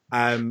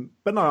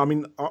 But no, I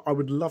mean, I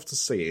would love to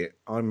see it.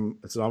 I'm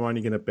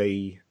only going to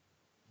be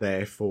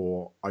there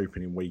for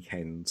opening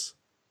weekend.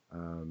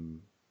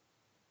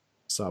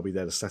 So I'll be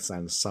there the Saturday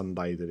and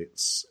Sunday that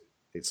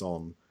it's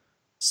on.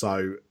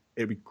 So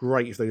it'd be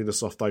great if they did a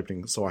soft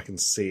opening so I can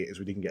see it, as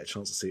we didn't get a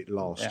chance to see it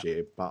last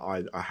year.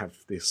 But I have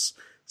this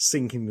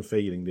sinking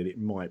feeling that it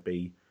might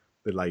be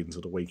delayed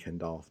until the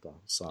weekend after.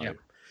 So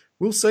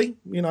we'll see.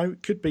 You know,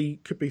 could be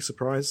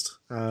surprised.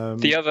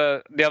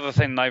 The other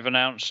thing they've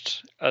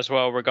announced as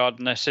well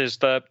regarding this is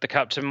the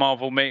Captain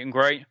Marvel meet and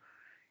greet.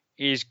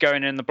 He's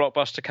going in the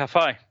Blockbuster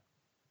Cafe.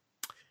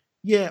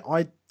 Yeah,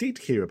 I did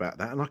hear about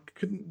that, and I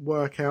couldn't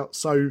work out.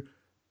 So,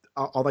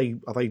 are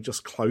they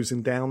just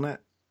closing down that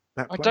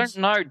place? I don't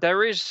know.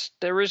 There is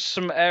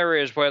some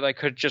areas where they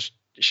could just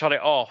shut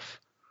it off.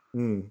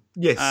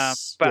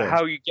 Yes, but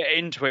how you get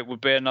into it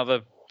would be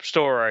another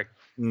story.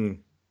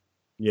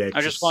 Yeah,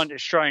 I just find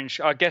it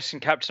strange. I guess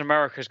Captain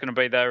America is going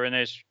to be there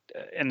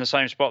in the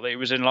same spot that he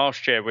was in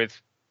last year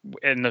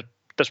in the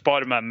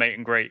Spider-Man meet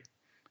and greet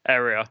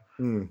area.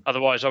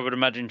 Otherwise, I would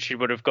imagine she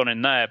would have gone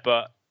in there,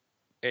 but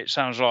it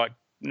sounds like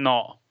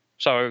not.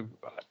 So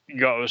you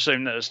got to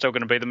assume that it's still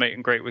going to be the meet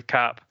and greet with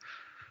Cap.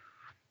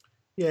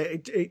 Yeah,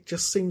 it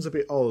just seems a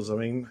bit odd. I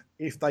mean,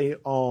 if they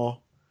are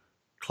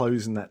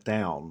closing that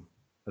down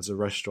as a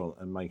restaurant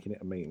and making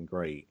it a meet and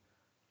greet,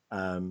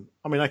 I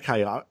mean,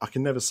 okay, I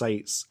can never say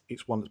it's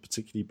one that's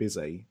particularly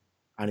busy,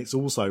 and it's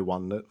also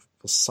one that,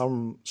 for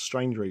some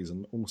strange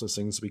reason, also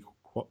seems to be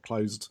quite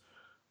closed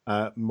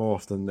more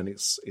often than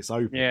it's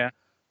open. Yeah.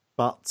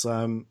 But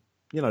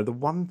you know, the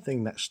one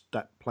thing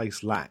that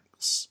place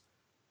lacks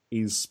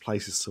is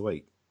places to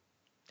eat.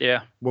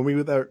 Yeah. When we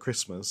were there at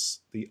Christmas,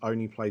 the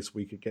only place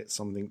we could get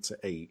something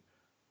to eat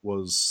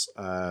was,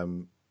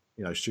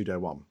 Studio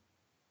One.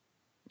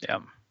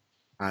 Yeah.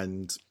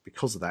 And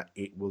because of that,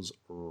 it was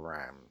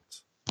rammed,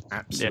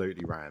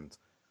 absolutely rammed.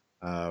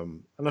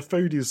 And the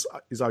food is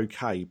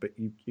okay, but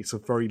it's a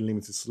very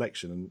limited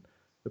selection. And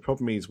the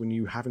problem is, when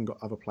you haven't got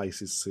other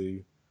places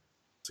to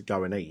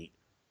go and eat,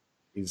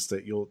 is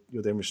that you're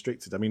then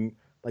restricted. I mean,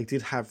 they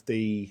did have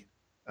the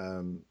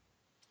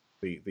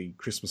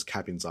Christmas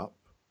cabins up,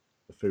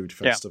 the food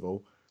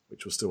festival,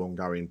 which was still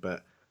ongoing,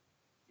 but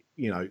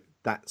you know,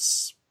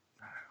 that's,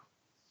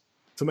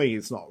 to me,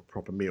 it's not a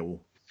proper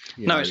meal.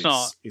 It's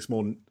not. It's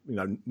more,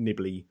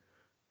 nibbly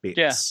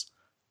bits.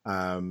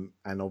 Yeah.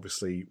 And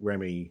obviously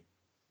Remy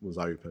was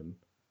open.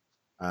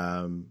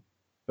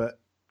 But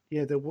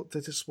yeah, there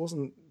just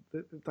wasn't.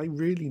 They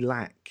really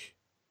lack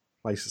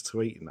places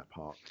to eat in that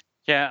park.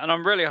 Yeah, and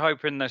I'm really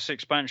hoping this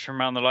expansion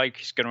around the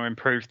lake is going to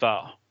improve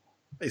that.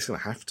 It's going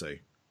to have to.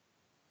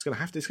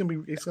 It's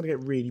going to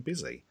get really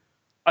busy.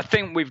 I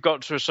think we've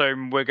got to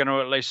assume we're going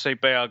to at least see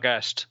Be Our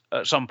Guest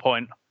at some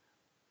point.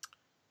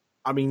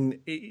 I mean,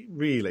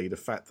 really, the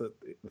fact that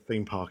the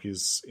theme park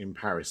is in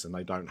Paris and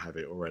they don't have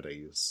it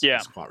already is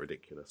quite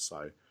ridiculous.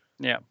 So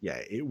yeah,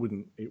 it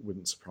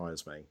wouldn't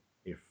surprise me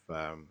if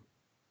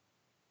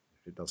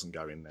it doesn't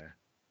go in there.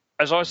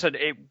 As I said,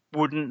 it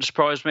wouldn't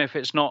surprise me if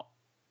it's not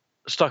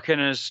stuck in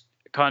as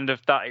kind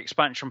of that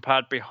expansion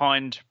pad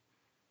behind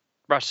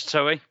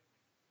Ratatouille.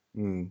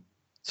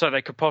 So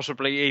they could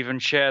possibly even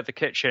share the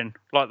kitchen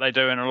like they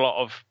do in a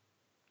lot of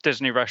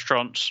Disney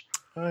restaurants.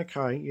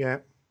 Okay, yeah.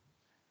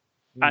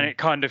 And it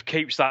kind of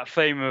keeps that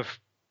theme of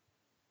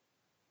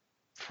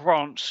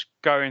France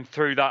going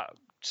through that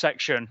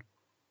section.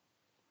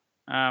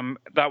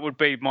 That would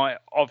be my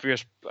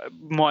obvious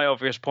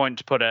point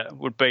to put it,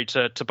 would be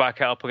to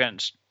back it up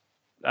against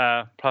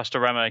Place de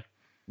Remy.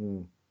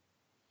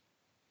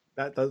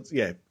 That does,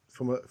 yeah.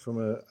 From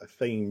a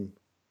theme,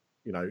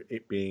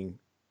 it being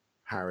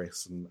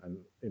Paris and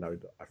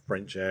a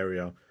French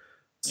area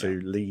to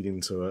lead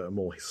into a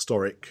more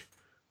historic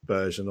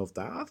version of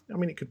that. I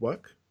mean, it could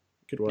work.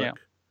 Yeah.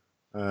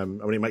 I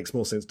mean, it makes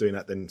more sense doing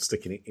that than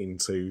sticking it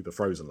into the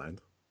Frozen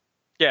Land.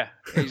 Yeah,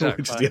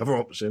 exactly. Which is the other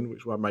option,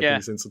 which won't make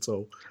any sense at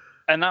all.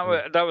 And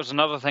that was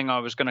another thing I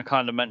was going to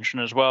kind of mention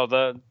as well.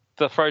 The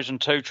Frozen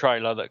 2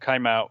 trailer that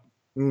came out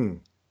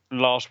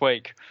last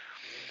week.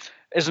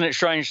 Isn't it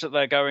strange that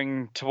they're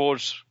going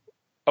towards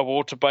a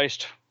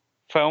water-based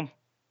film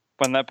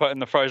when they're putting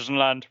the Frozen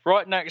Land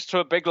right next to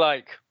a big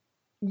lake?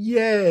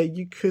 Yeah,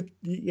 you could.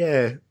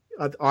 Yeah.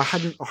 I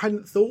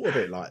hadn't thought of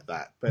it like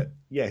that, but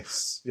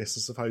yes, I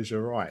suppose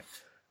you're right.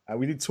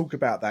 We did talk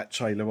about that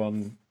trailer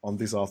on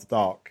This After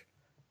Dark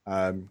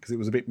because it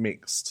was a bit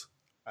mixed.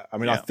 I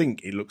mean, I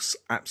think it looks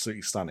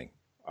absolutely stunning.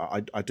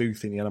 I do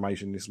think the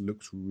animation in this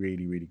looks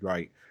really, really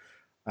great.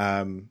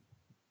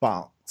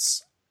 But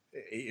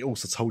it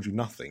also told you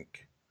nothing.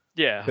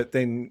 Yeah. But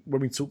then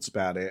when we talked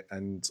about it,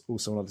 and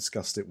also when I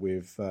discussed it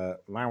with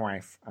my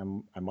wife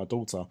and my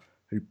daughter,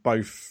 who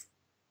both,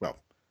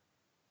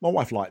 my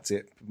wife liked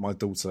it. My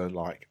daughter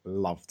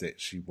loved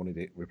it. She wanted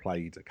it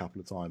replayed a couple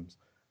of times.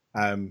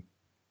 When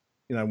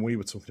we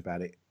were talking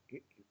about it,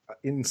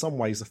 in some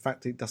ways, the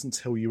fact that it doesn't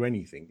tell you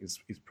anything is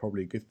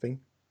probably a good thing.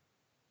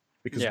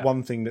 Because Yeah.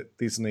 one thing that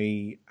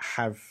Disney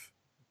have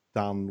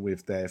done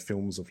with their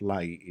films of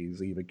late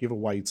is either give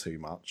away too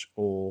much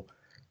or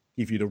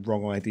give you the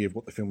wrong idea of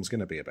what the film's going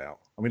to be about.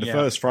 I mean, the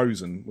first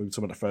Frozen, we were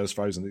talking about the first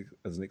Frozen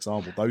as an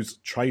example, those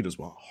trailers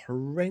were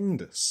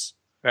horrendous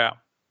Yeah.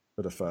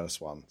 for the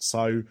first one.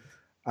 So,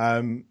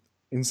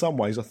 in some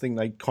ways, I think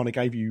they kind of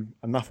gave you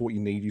enough of what you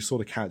need. You saw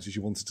the characters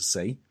you wanted to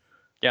see.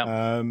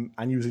 Yeah.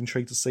 And you was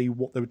intrigued to see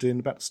what they were doing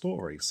about the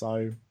story.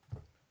 So,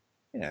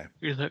 yeah.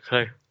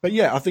 Exactly. But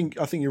yeah, I think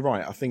you're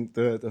right. I think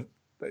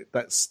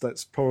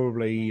that's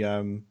probably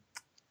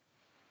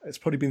it's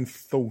probably been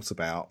thought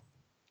about.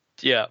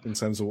 Yeah. In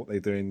terms of what they're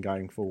doing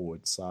going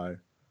forward. So,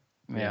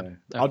 Yeah.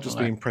 I'll just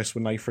be impressed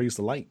when they freeze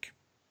the lake.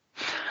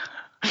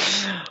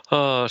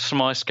 Oh,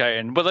 some ice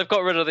skating. Well, they've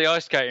got rid of the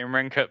ice skating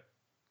rink at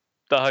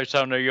the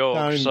Hotel New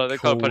York, so they've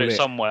got to put it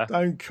somewhere.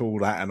 Don't call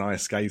that an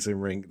ice skating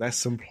rink. That's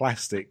some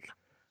plastic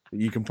that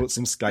you can put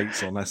some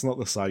skates on. That's not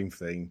the same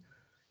thing.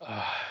 I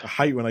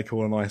hate when they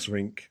call an ice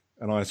rink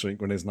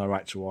when there's no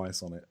actual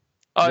ice on it.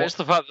 Oh, it's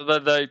the fact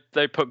that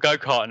they put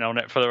go-karting on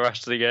it for the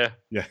rest of the year.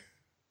 Yeah.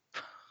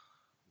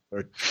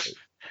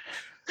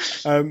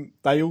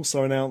 They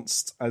also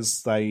announced,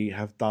 as they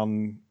have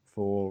done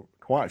for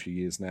quite a few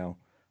years now,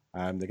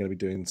 they're going to be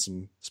doing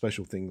some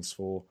special things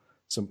for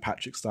St.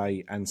 Patrick's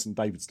Day and St.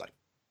 David's Day.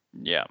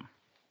 Yeah.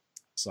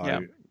 So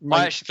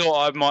I actually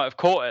thought I might have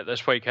caught it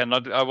this weekend.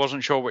 I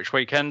wasn't sure which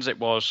weekends it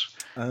was.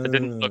 I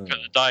didn't look at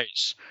the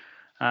dates.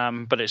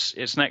 But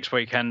it's next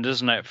weekend,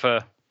 isn't it,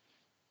 for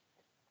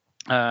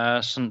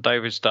St.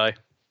 David's Day?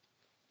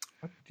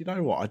 Do you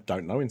know what? I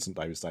don't know when St.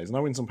 David's Day is. I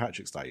know when St.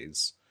 Patrick's Day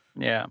is.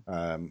 Yeah.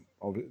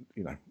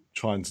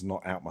 Trying to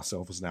not out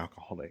myself as an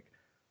alcoholic.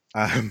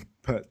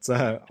 But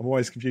I'm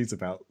always confused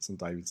about St.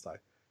 David's Day.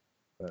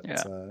 But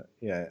I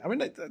mean,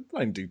 they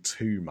don't do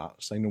too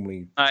much. They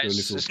normally do a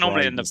little. It's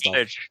normally in the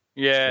village.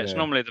 Yeah, it's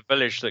normally the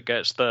village that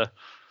gets the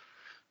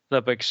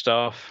big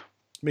stuff.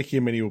 Mickey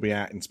and Minnie will be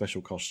out in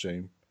special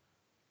costume.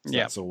 So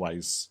that's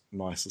always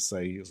nice to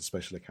see as a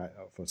special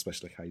for a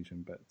special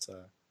occasion. But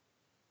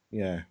if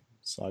you're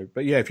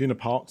in the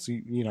parks,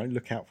 you know,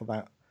 look out for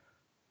that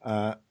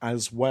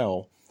as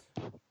well.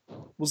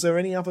 Was there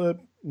any other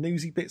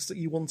newsy bits that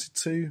you wanted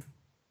to?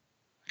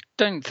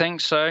 Don't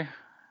think so.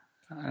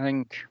 I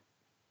think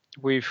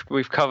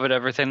we've covered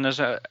everything. As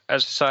I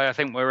say, I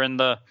think we're in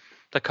the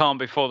calm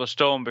before the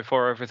storm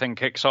before everything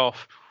kicks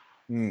off.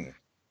 No,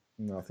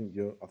 I think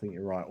you're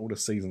right. All the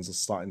seasons are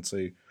starting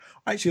to.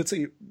 Actually, I'll tell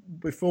you,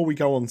 before we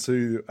go on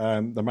to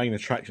the main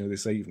attraction of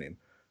this evening,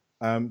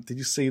 did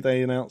you see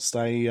they announced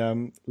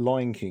a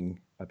Lion King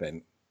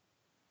event?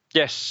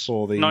 Yes.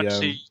 For the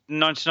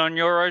 99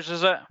 euros,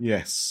 is it?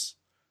 Yes.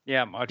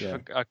 Yeah,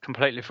 I'd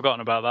completely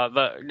forgotten about that.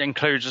 That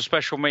includes a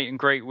special meet and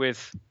greet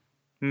with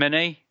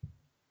Minnie,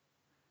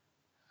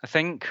 I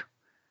think.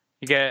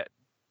 You get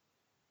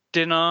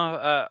dinner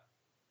at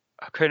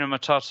Hakuna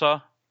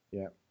Matata.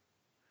 Yeah.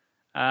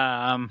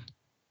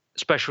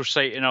 Special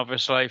seating,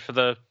 obviously, for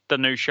the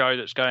new show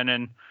that's going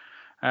in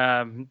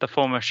the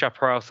former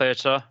Chaparral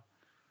Theatre.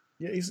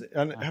 Yeah,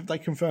 and have they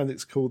confirmed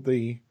it's called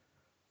the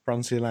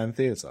Frontierland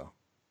Theatre?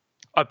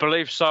 I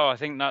believe so. I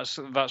think that's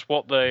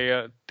what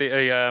the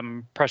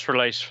press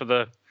release for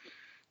the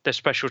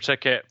special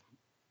ticket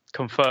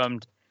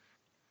confirmed.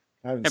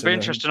 It'd be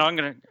interesting. I'm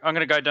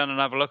gonna go down and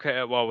have a look at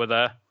it while we're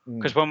there,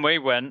 because when we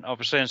went,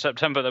 obviously in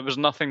September, there was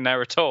nothing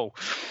there at all.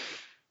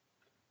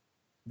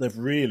 They've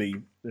really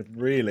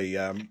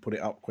put it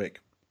up quick.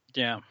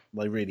 Yeah,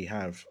 they really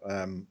have.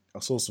 I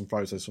saw some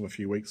photos from a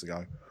few weeks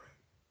ago,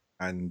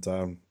 and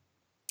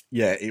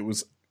it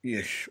was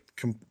the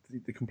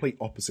complete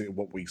opposite of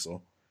what we saw.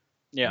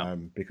 Yeah,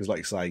 because like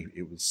you say,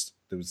 there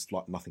was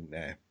like nothing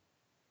there.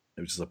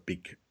 It was just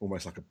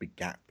almost like a big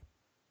gap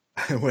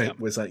where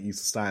that used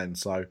to stand.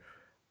 So,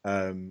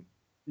 that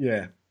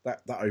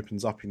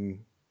opens up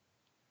in.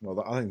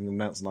 Well, I think they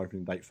announced an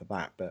opening date for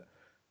that, but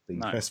the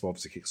festival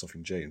obviously kicks off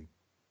in June.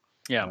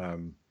 Yeah.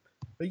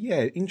 But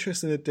yeah,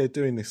 interesting that they're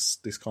doing this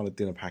kind of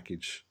dinner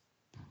package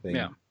thing.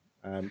 Yeah.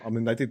 I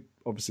mean, they did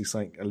obviously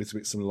something a little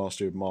bit similar last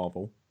year with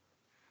Marvel.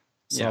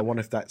 So I wonder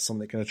if that's something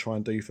they're going to try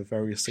and do for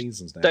various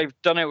seasons now. They've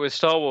done it with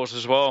Star Wars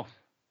as well.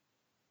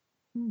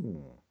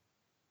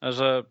 As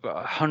a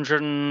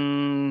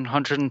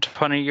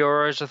 120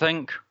 euros, I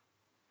think.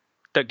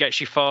 That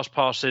gets you fast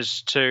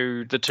passes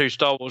to the 2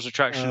 Star Wars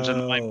attractions in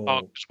the main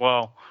park as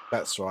well.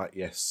 That's right,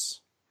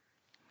 yes.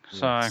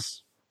 So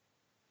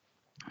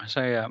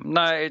yeah,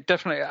 no, it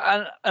definitely,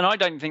 and I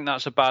don't think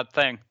that's a bad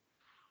thing.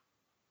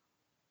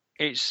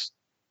 It's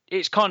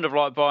kind of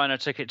like buying a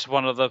ticket to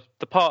one of the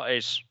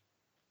parties.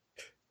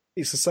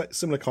 It's a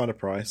similar kind of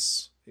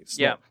price. It's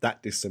not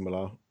that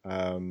dissimilar.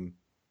 You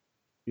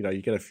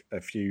get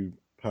a few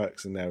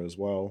perks in there as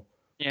well.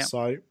 Yeah.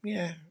 So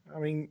I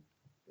mean,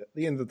 at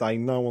the end of the day,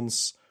 no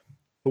one's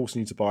forcing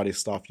you to buy this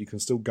stuff. You can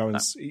still go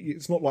and see.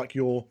 It's not like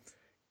you're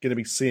going to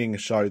be seeing a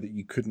show that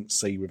you couldn't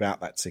see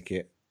without that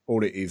ticket.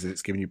 All it is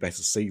it's giving you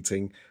better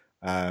seating.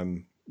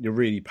 You're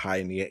really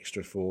paying the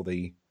extra for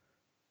the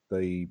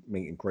the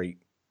meet and greet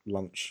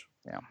lunch.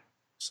 Yeah.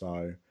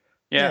 So.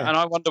 Yeah, and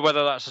I wonder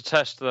whether that's a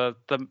test, the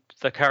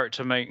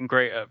character meet and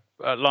greet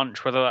at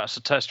lunch, whether that's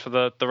a test for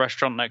the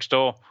restaurant next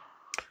door.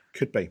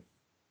 Could be.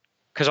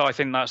 Because I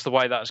think that's the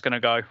way that's going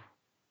to go.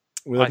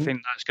 Well, I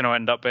think that's going to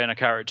end up being a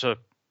character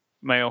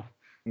meal.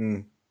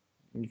 You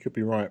could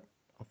be right.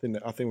 I think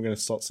we're going to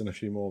start seeing a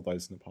few more of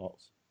those in the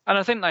parks. And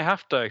I think they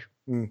have to.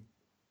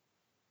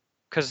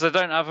 Because they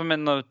don't have them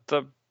in the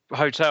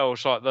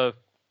hotels like the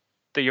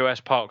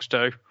US parks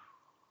do.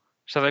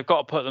 So they've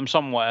got to put them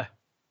somewhere.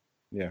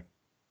 Yeah.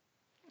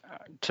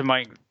 To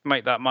make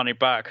that money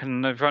back,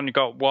 and they've only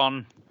got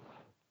one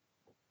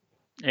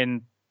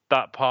in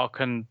that park,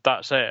 and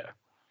that's it.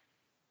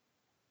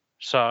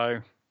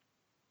 So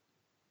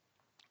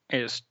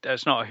it's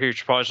not a huge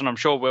surprise, and I'm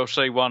sure we'll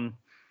see one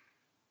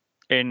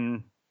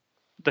in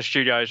the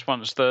studios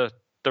once the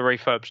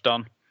refurb's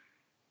done.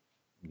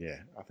 Yeah,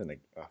 I think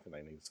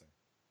they need to.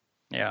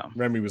 Yeah,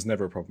 Remy was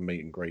never a proper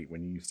meet and greet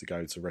when you used to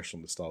go to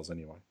Restaurant the Stars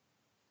anyway.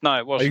 No,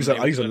 it wasn't.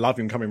 I used to love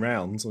him coming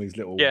round on his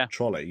little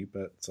trolley,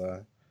 but.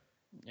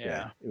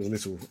 Yeah, it was a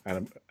little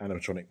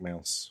animatronic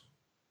mouse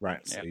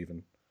rats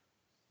even.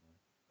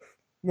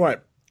 Right,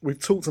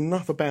 we've talked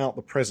enough about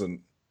the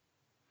present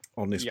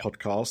on this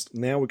podcast.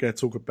 Now we're going to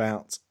talk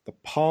about the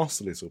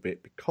past a little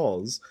bit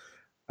because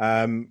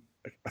a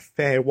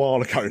fair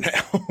while ago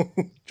now,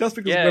 just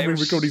because when we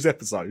record these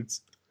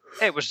episodes,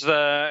 it was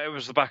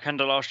the back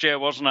end of last year,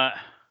 wasn't it?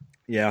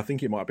 Yeah, I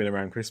think it might have been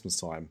around Christmas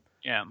time.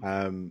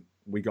 Yeah,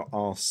 we got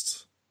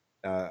asked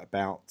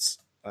about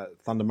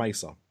Thunder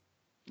Mesa.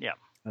 Yeah.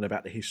 And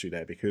about the history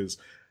there, because,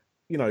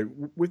 you know,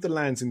 with the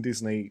lands in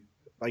Disney,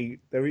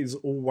 there is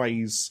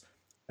always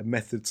a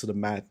method to the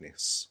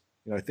madness.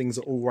 You know, things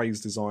are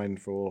always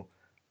designed for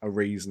a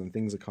reason, and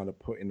things are kind of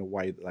put in the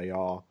way that they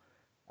are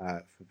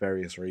for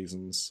various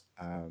reasons.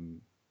 I'm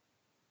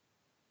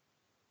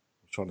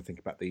trying to think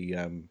about the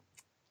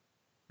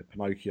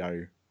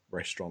Pinocchio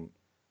restaurant,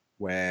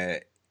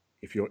 where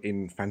if you're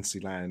in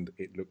Fantasyland,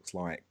 it looks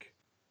like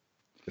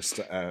just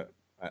a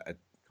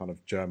kind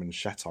of German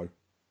chateau.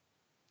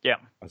 Yeah,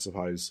 I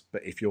suppose.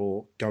 But if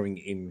you're going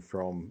in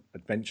from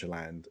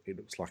Adventureland, it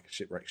looks like a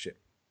shipwreck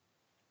ship.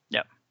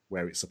 Yeah,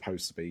 where it's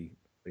supposed to be,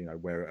 you know,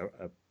 where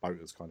a boat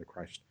has kind of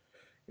crashed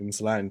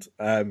into land.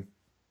 So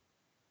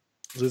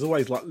there's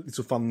always like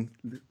little fun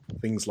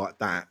things like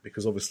that,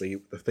 because obviously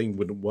the theme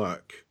wouldn't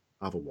work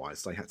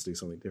otherwise. They had to do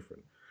something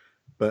different.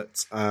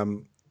 But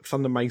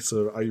Thunder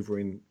Mesa over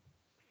in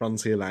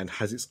Frontierland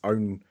has its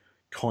own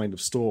kind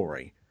of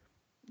story,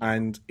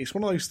 and it's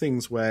one of those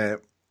things where,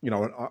 you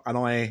know,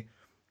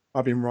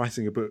 I've been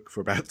writing a book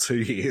for about 2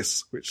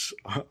 years, which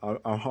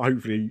I'm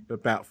hopefully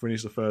about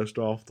finish the first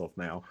draft of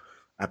now,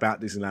 about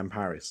Disneyland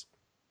Paris.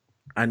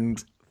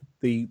 And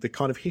the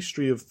kind of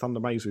history of Thunder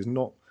Mesa is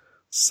not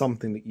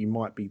something that you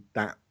might be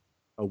that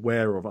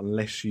aware of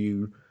unless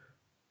you,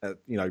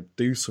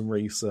 do some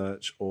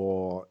research,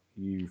 or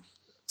you've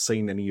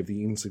seen any of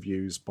the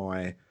interviews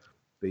by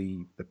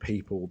the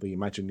people, the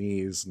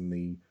Imagineers and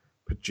the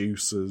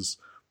producers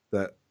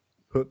that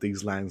put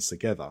these lands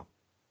together.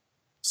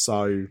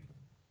 So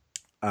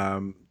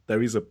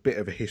there is a bit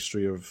of a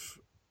history of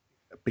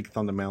Big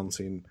Thunder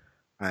Mountain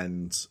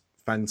and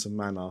Phantom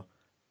Manor,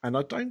 and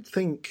I don't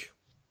think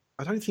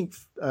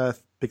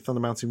Big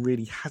Thunder Mountain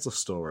really has a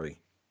story.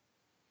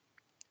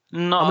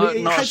 No,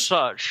 not as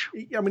such.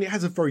 I mean, it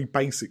has a very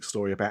basic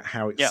story about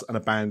how it's an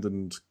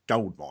abandoned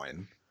gold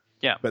mine.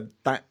 Yeah, but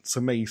that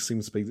to me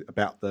seems to be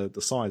about the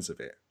size of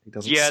it. It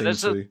doesn't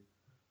seem to.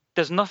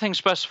 There's nothing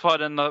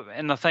specified in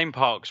the theme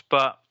parks,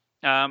 but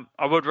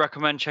I would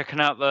recommend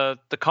checking out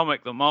the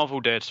comic that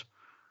Marvel did.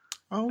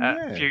 Oh,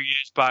 yeah. A few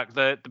years back,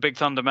 the Big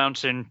Thunder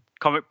Mountain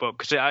comic book,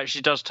 because it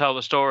actually does tell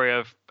the story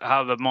of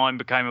how the mine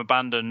became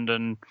abandoned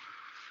and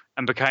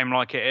became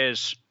like it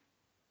is.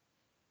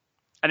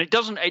 And it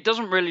doesn't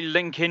really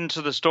link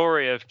into the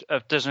story of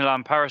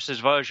Disneyland Paris's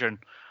version,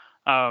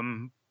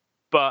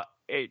 but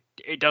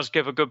it does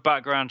give a good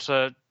background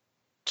to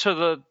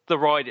the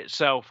ride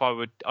itself. I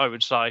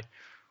would say.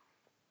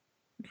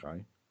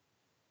 Okay.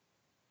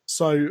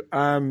 So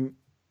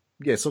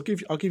yes, I'll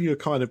give you a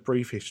kind of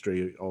brief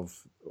history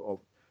of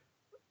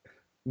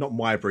not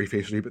my brief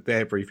history, but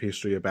their brief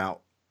history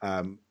about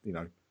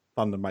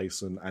Thunder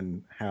Mesa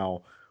and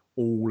how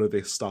all of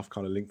this stuff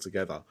kind of linked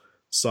together.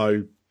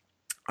 So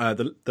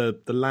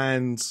the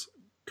land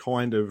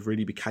kind of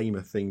really became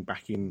a thing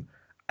back in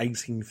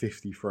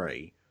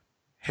 1853.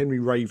 Henry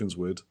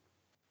Ravenswood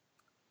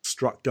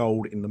struck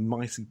gold in the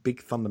mighty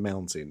Big Thunder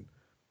Mountain,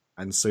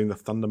 and soon the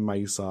Thunder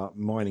Mesa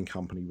Mining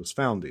Company was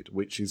founded,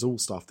 which is all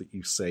stuff that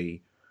you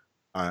see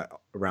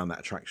around that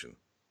attraction.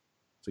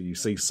 So you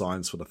see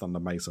signs for the Thunder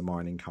Mesa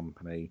Mining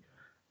Company,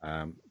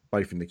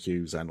 both in the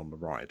queues and on the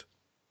ride.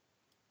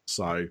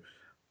 So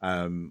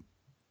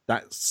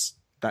that's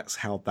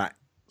how that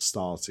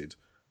started,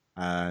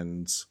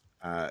 and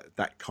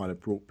that kind of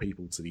brought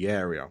people to the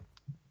area.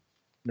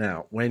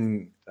 Now,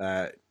 when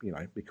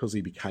because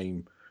he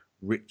became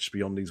rich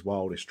beyond his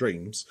wildest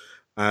dreams,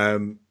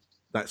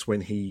 that's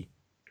when he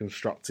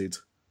constructed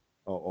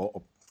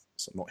or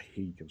so not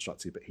he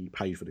constructed, but he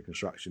paid for the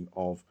construction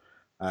of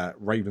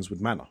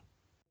Ravenswood Manor.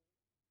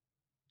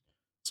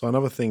 So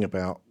another thing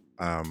about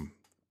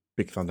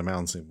Big Thunder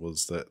Mountain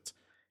was that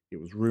it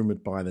was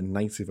rumoured by the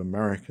Native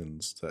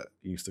Americans that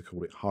used to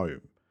call it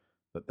home,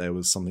 that there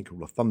was something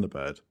called a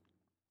Thunderbird,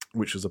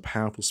 which was a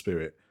powerful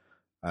spirit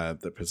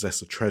that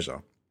possessed a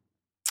treasure,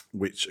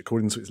 which,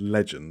 according to its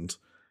legend,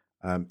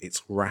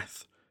 its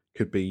wrath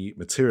could be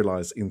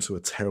materialised into a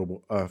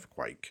terrible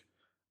earthquake,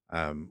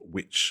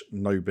 which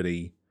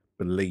nobody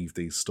believed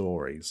these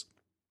stories.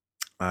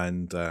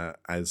 And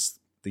as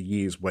the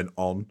years went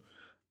on,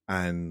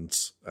 and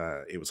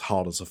it was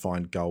harder to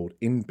find gold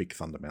in Big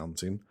Thunder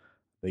Mountain,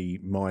 the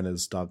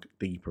miners dug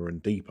deeper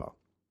and deeper.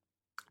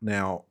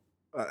 Now,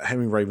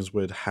 Henry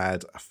Ravenswood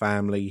had a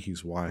family.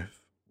 His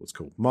wife was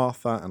called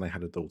Martha, and they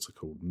had a daughter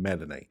called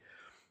Melanie.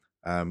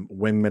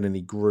 When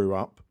Melanie grew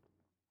up,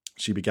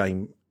 she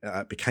became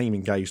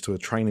engaged to a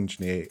train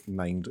engineer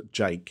named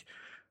Jake,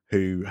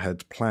 who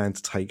had planned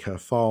to take her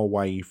far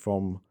away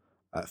from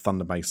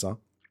Thunder Mesa,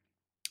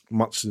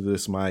 much to the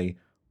dismay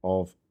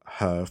of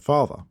her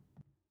father.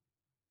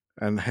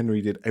 And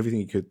Henry did everything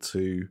he could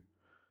to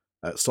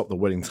stop the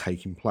wedding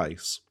taking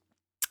place.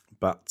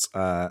 But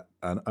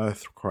an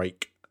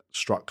earthquake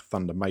struck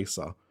Thunder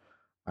Mesa,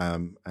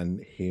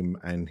 and him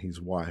and his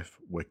wife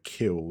were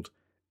killed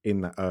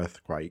in that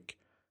earthquake,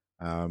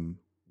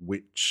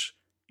 which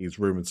is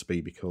rumoured to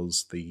be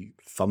because the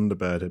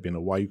Thunderbird had been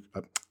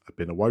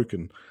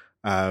awoken,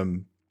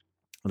 and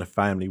the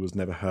family was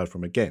never heard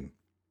from again.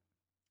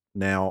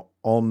 Now,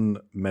 on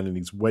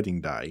Melanie's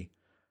wedding day,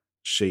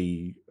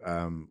 she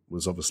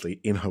was obviously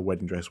in her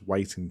wedding dress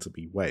waiting to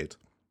be wed.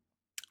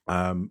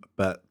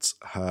 But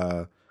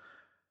her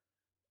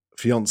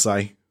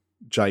fiance,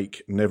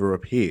 Jake, never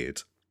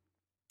appeared.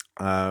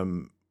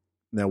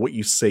 Now, what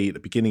you see at the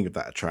beginning of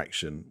that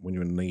attraction, when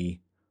you're in the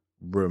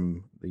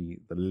room, the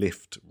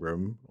lift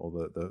room, or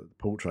the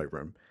portrait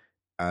room,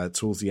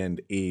 towards the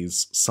end,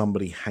 is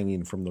somebody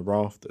hanging from the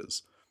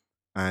rafters.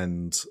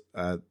 And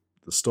the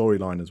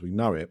storyline as we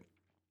know it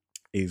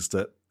is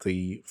that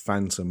the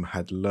Phantom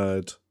had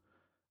lured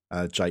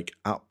Jake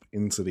up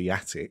into the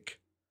attic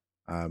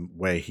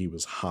where he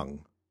was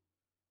hung.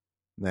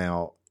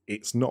 Now,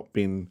 it's not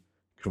been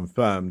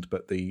confirmed,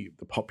 but the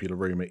popular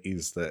rumour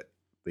is that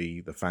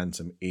the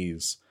Phantom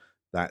is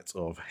that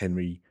of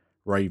Henry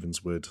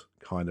Ravenswood,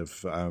 kind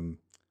of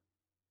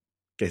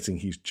getting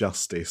his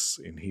justice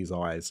in his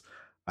eyes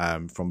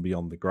from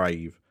beyond the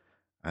grave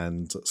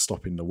and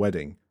stopping the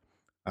wedding.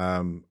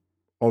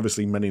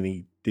 Obviously,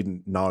 Melanie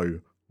didn't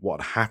know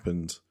what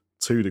happened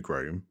to the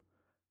groom,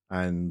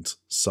 and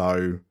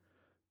so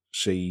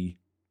she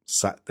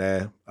sat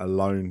there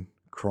alone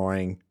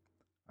crying,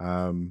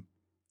 and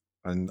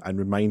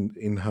remained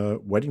in her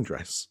wedding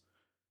dress,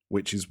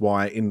 which is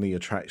why in the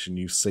attraction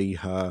you see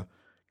her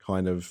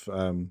kind of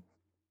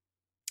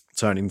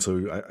turn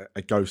into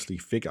a ghostly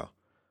figure,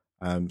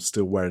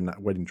 still wearing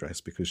that wedding dress,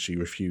 because she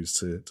refused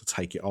to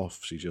take it off.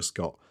 She just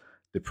got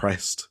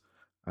depressed,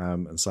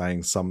 and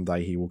saying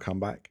someday he will come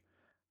back.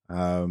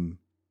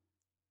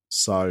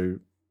 So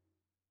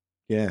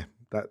yeah,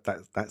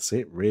 that's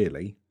it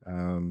really.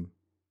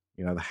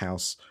 The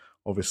house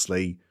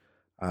obviously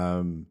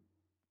fell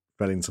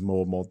into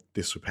more and more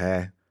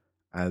disrepair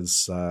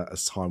as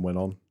time went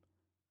on,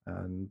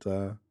 and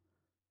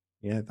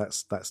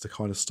that's the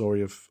kind of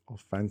story of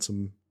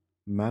Phantom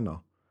Manor.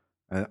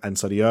 And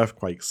so the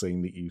earthquake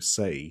scene that you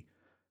see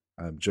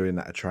during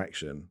that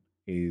attraction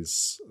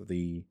is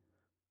the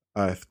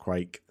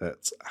earthquake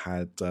that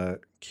had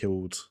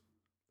killed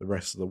the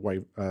rest of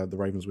the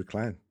Ravenswood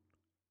clan.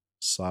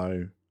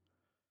 So,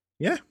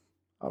 yeah,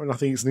 I mean, I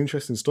think it's an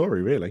interesting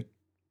story, really.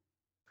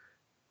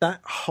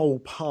 That whole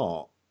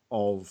part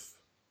of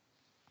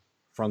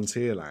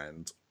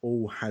Frontierland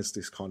all has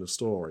this kind of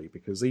story,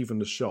 because even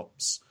the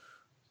shops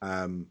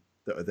that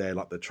are there,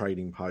 like the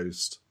Trading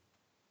Post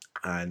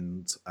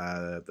and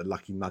the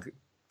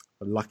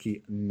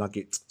Lucky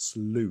Nugget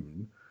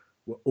Saloon,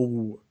 were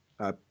all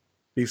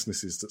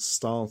businesses that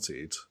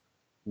started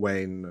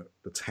when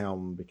the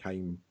town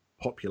became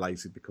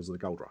populated because of the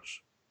gold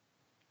rush.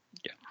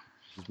 Yeah,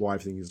 which is why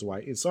everything is the way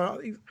it is.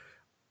 So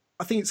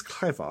I think it's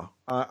clever.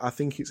 I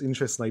think it's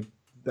interesting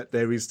that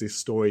there is this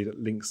story that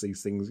links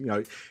these things.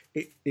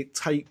 It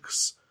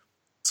takes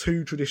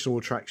two traditional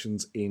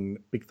attractions in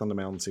Big Thunder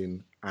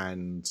Mountain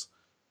and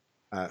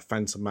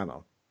Phantom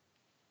Manor,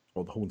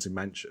 or the Haunted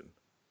Mansion,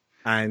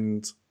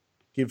 and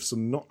gives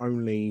them not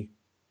only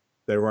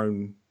their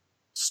own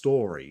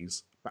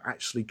stories, but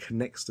actually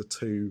connects the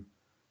two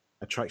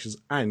attractions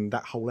and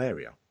that whole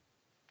area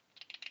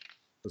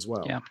as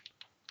well. Yeah.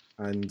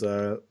 And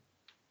I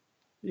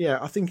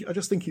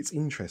just think it's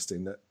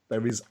interesting that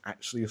there is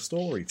actually a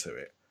story to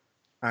it,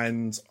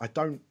 and I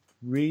don't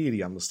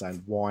really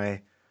understand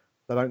why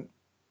they don't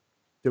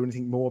do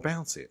anything more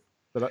about it.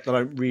 They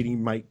don't really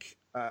make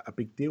a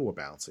big deal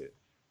about it,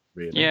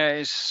 really. Yeah,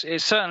 it's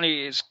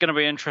certainly going to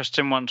be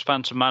interesting once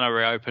Phantom Manor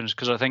reopens,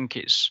 because I think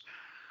it's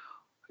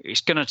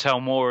going to tell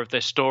more of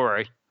this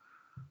story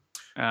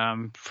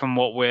from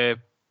what we're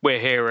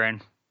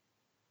hearing.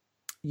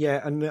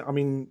 Yeah, and I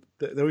mean,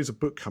 there is a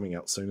book coming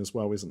out soon as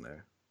well, isn't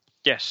there?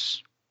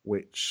 Yes.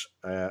 Which,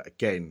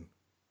 again,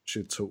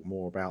 should talk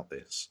more about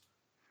this.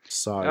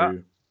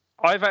 So...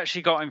 I've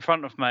actually got in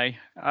front of me,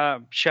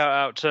 shout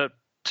out to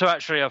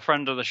actually a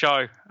friend of the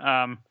show,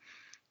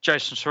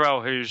 Jason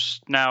Sorrell,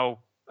 who's now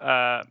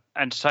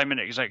entertainment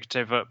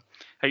executive at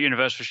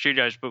Universal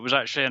Studios, but was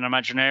actually an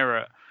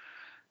Imagineer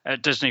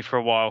at Disney for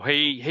a while.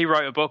 He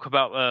wrote a book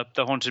about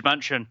the Haunted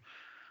Mansion,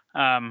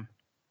 and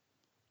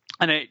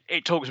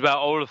it talks about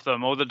all of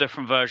them, all the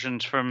different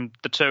versions from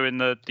the two in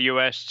the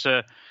US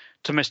to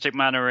Mystic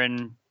Manor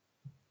in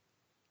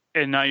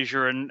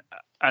Asia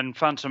and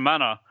Phantom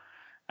Manor.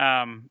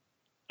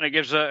 And it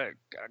gives a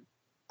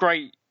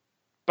great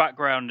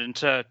background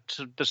into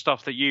the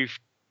stuff that you've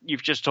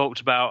just talked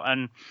about,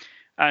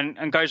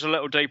 and goes a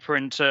little deeper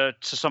into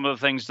some of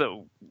the things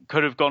that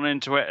could have gone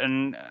into it,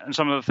 and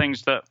some of the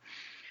things that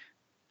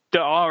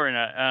are in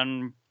it,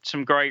 and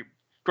some great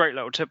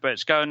little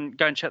tidbits. Go and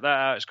check that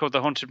out. It's called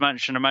The Haunted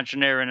Mansion: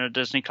 Imagineering, a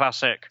Disney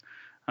Classic,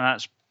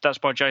 and that's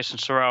by Jason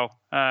Sorrell.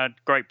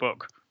 Great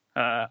book.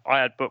 I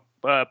had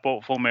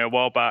bought for me a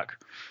while back.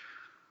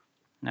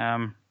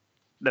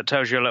 That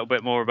tells you a little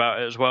bit more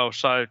about it as well.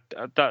 So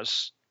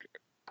that's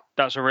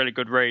a really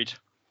good read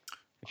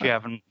if you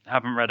haven't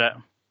read it.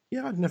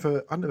 Yeah, I'd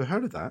never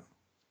heard of that.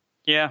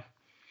 Yeah.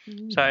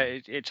 So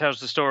it tells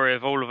the story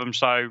of all of them.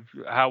 So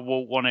how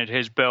Walt wanted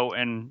his built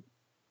in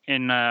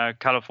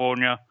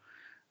California,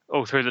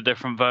 all through the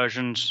different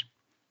versions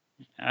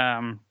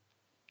that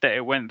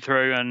it went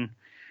through, and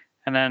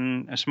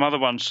then some other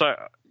ones. So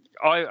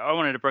I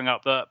wanted to bring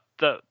up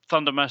that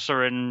Thunder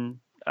Mesa in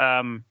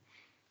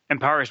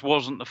Paris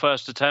wasn't the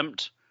first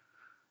attempt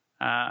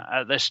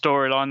at this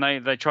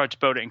storyline. They tried to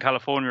build it in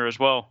California as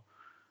well.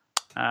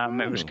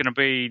 It was going to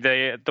be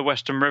the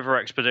Western River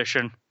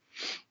expedition,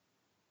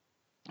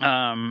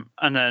 and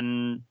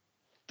then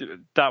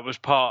that was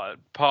part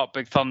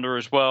Big Thunder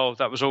as well.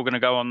 That was all going to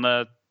go on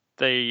the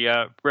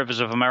Rivers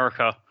of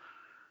America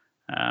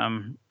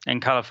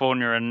in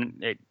California,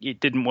 and it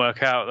didn't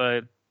work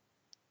out.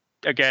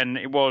 Again,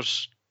 it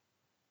was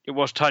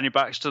Tony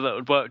Baxter that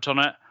had worked on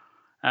it.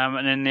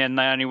 And in the end,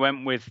 they only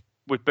went with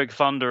Big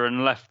Thunder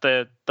and left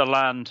the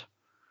land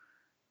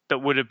that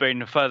would have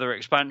been a further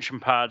expansion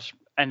pad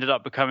ended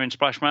up becoming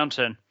Splash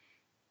Mountain.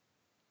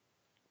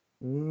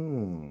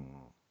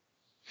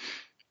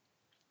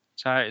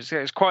 So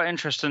it's quite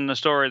interesting, the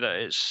story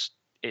that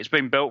it's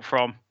been built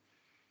from,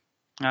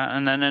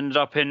 and then ended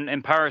up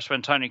in Paris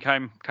when Tony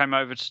came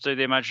over to do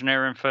the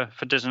Imagineering for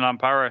Disneyland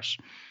Paris.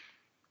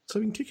 So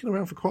been kicking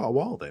around for quite a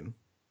while then.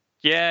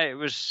 Yeah, it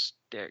was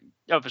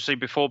obviously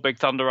before Big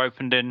Thunder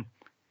opened in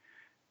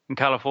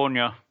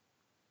California.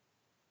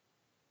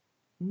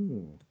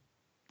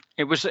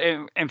 It was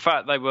in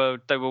fact they were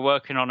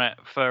working on it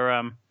for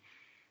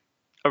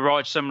a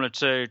ride similar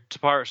to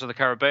Pirates of the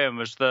Caribbean,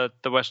 was the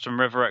Western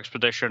River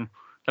expedition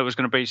that was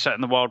going to be set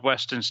in the Wild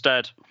West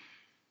instead.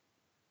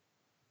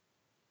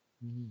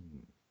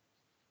 And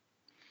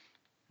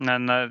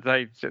then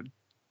they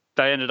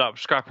ended up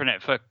scrapping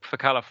it for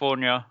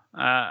California.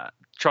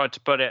 Tried to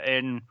put it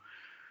in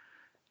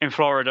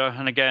Florida,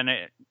 and again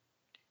it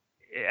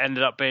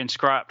ended up being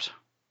scrapped.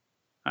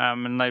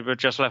 And they were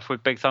just left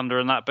with Big Thunder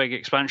and that big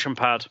expansion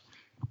pad.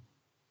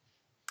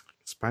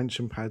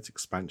 Expansion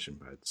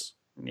pads.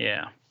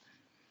 Yeah.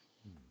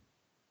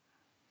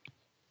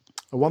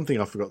 One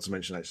thing I forgot to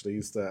mention actually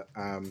is that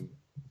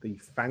the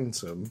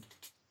Phantom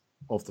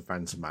of the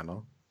Phantom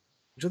Manor,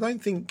 which I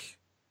don't think,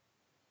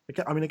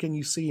 again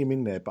you see him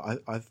in there, but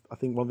I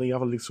think one of the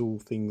other little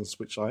things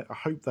which I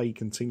hope they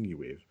continue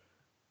with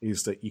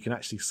is that you can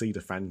actually see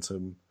the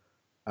Phantom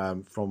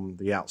from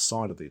the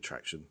outside of the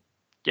attraction.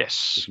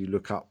 Yes. If you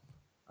look up,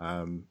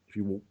 if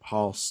you walk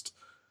past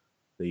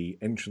the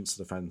entrance to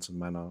the Phantom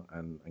Manor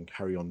and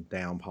carry on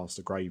down past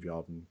the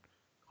graveyard and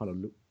kind of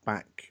look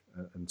back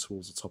and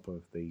towards the top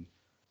of the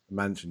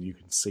mansion, you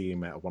can see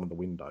him out of one of the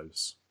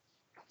windows.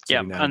 So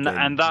and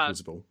that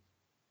visible.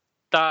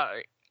 That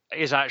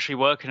is actually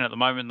working at the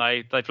moment.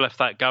 They've left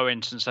that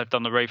going since they've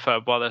done the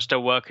refurb. While they're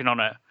still working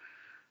on it,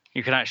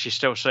 you can actually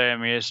still see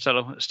him. He is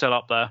still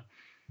up there.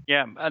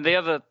 Yeah, and the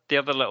other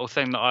little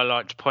thing that I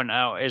like to point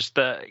out is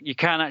that you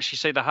can actually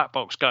see the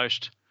Hatbox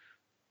Ghost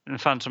in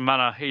Phantom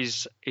Manor.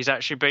 He's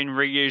actually been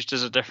reused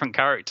as a different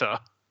character.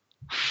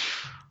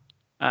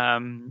 I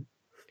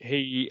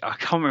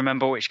can't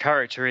remember which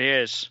character he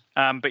is,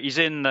 but he's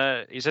in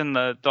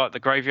the like the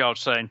graveyard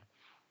scene.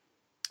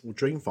 Well,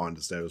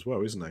 Dreamfinder's there as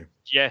well, isn't he?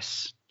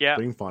 Yes, yeah.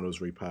 Dreamfinder was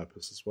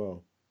repurposed as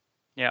well.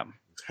 Yeah,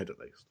 his head at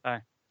least.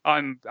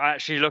 I'm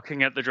actually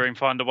looking at the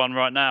Dreamfinder one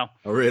right now.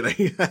 Oh,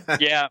 really?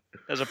 Yeah,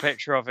 there's a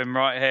picture of him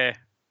right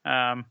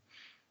here,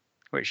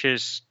 which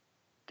is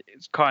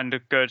kind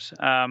of good.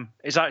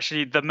 It's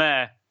actually the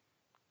mayor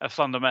of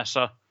Thunder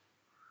Mesa.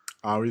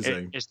 Oh, is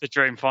he? It's the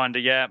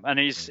Dreamfinder, yeah. And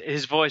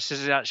his voice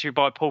is actually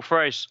by Paul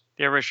Freys,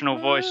 the original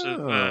voice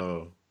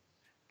of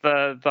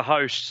the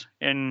host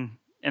in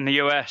the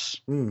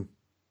US. Yeah,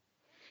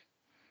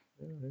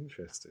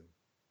 interesting.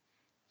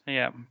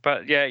 Yeah,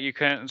 but yeah, you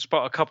can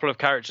spot a couple of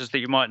characters that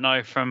you might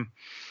know from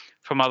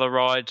other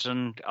rides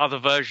and other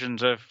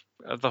versions of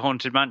the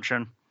Haunted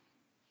Mansion.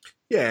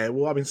 Yeah,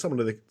 well, I mean, some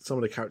of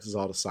the characters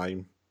are the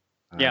same,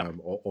 Yeah,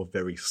 or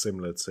very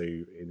similar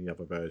to in the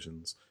other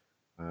versions.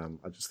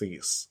 I just think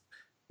it's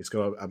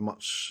got a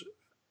much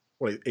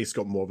it's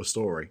got more of a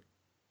story.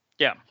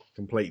 yeah,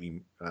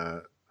 Completely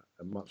a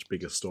much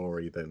bigger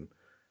story than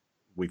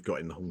we've got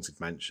in the Haunted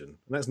Mansion. And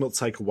that's not to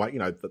take away,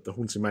 that the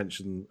Haunted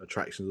Mansion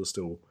attractions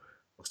are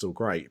still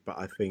great, but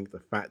I think the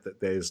fact that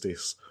there's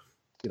this,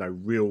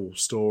 real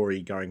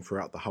story going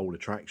throughout the whole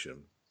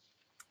attraction,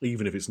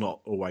 even if it's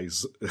not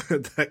always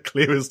that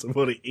clear as to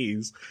what it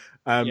is,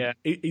 it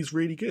is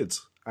really good.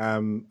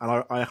 And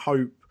I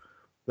hope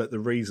that the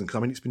reason, because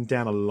I mean, it's been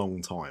down a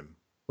long time.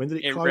 When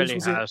did it close? Really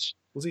has.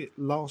 Was it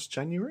last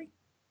January?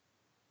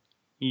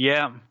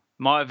 Yeah,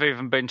 might have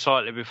even been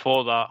slightly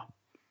before that.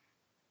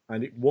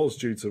 And it was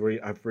due to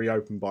have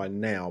reopened by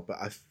now, but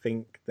I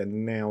think they're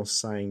now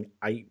saying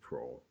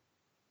April.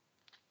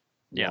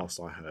 Yeah. Last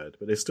I heard,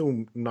 but there's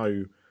still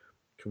no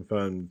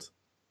confirmed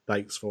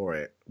dates for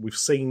it.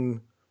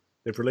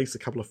 They've released a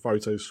couple of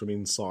photos from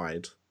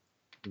inside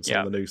and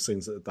some of the new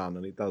scenes that are done,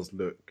 and it does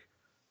look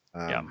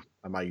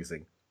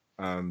amazing.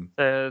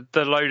 The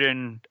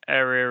loading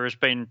area has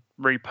been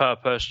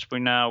repurposed. We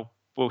now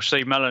will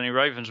see Melanie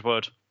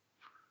Ravenswood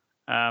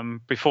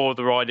before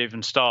the ride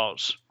even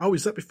starts. Oh,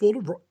 is that before the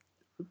ride?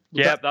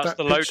 Yeah, that's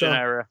the loading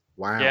area.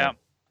 Wow. Yeah.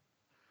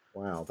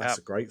 Wow, that's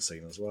a great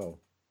scene as well.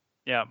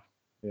 Yeah.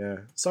 Yeah.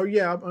 So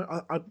yeah,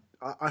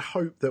 I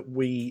hope that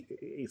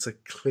it's a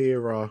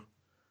clearer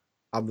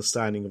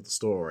understanding of the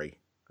story,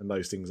 and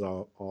those things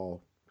are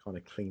kind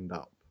of cleaned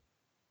up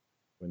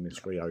when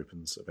this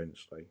reopens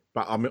eventually.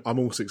 But I'm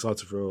also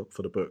excited for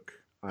the book.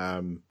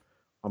 I'm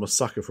a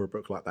sucker for a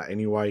book like that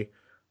anyway.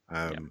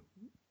 I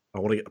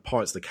want to get the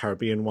Pirates of the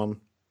Caribbean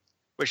one,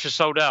 which is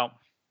sold out.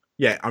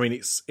 Yeah, I mean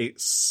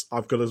it's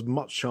I've got as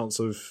much chance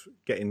of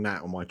getting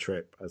that on my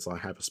trip as I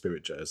have a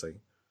Spirit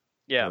jersey.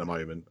 Yeah. At the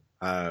moment.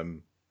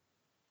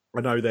 I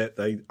know that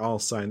they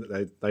are saying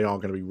that they are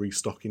going to be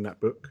restocking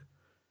that book.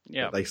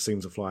 Yeah. But they seem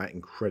to fly out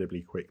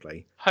incredibly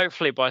quickly.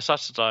 Hopefully by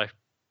Saturday.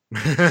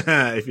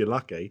 If you're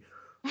lucky.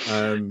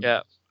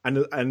 Yeah.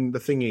 And the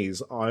thing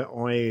is,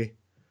 I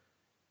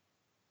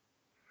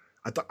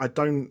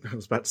don't. I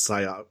was about to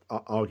say,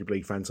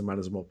 arguably, Phantom Man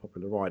is a more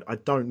popular ride. I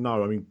don't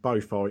know. I mean,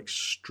 both are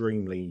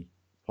extremely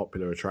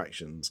popular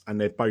attractions,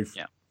 and they're both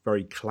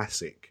very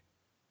classic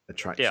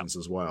attractions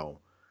as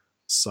well.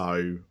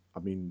 So, I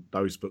mean,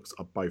 those books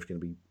are both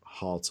going to be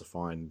hard to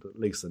find, at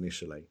least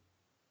initially.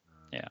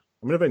 I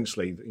mean,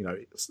 eventually,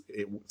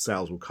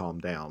 sales will calm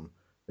down.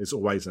 There's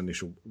always an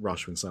initial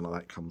rush when something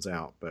like that comes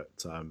out, but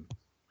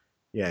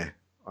I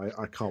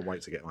can't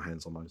wait to get my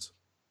hands on those.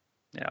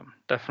 Yeah,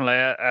 definitely.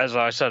 As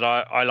I said,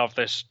 I love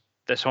this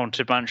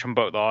Haunted Mansion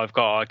book that I've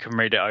got. I can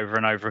read it over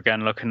and over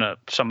again, looking at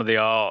some of the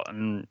art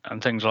and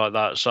things like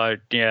that. So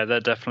yeah,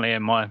 they're definitely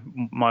in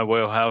my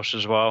wheelhouse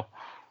as well.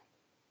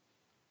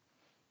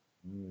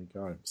 There you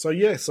go. So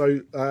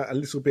a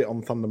little bit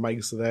on Thunder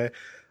Mesa there.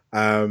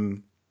 I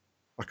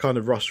kind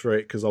of rushed through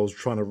it because I was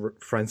trying to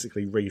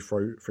frantically read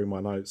through my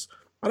notes.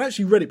 I'd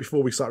actually read it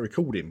before we started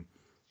recording,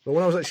 but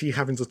when I was actually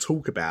having to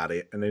talk about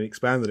it and then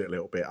expanded it a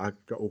little bit, I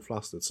got all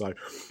flustered. So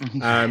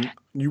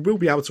you will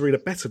be able to read a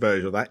better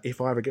version of that if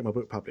I ever get my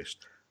book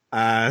published.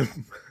 But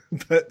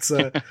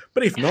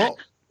if not,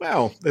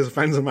 well, there's a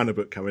Phantom Manor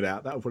book coming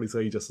out. That'll probably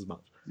tell you just as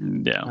much.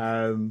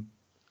 Yeah.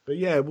 But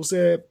yeah,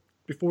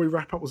 before we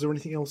wrap up, was there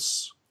anything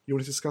else you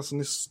want to discuss in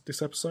this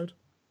episode?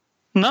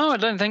 No, I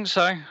don't think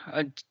so.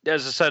 As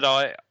I said,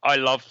 I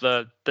love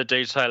the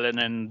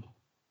detailing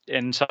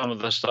in some of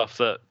the stuff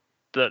that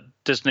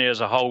Disney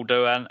as a whole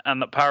do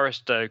and that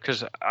Paris do,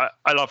 because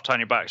I love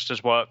Tony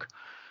Baxter's work.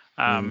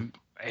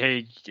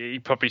 He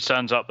probably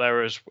stands up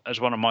there as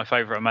one of my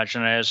favourite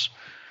Imagineers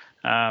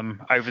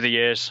over the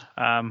years,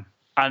 and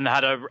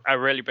had a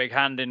really big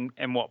hand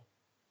in what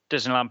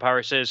Disneyland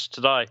Paris is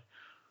today.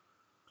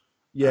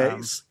 Yeah,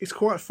 it's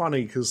quite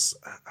funny because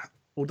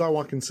although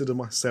I consider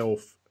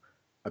myself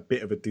a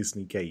bit of a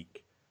Disney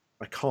geek,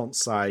 I can't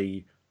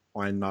say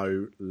I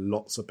know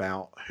lots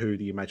about who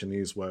the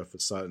Imagineers were for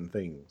certain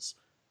things,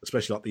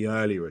 especially like the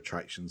earlier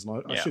attractions.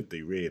 And I should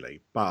do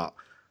really, but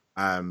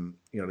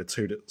the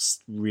two that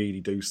really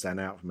do stand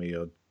out for me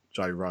are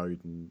Joe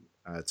Road and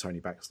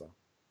Tony Baxter.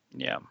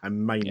 Yeah,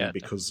 and mainly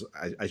because,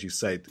 as you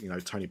said,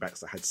 Tony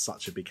Baxter had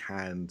such a big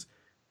hand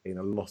in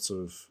a lot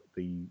of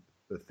the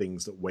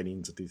things that went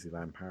into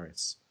Disneyland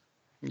Paris.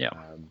 Yeah.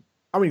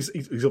 I mean,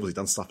 he's obviously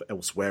done stuff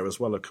elsewhere as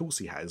well. Of course,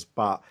 he has.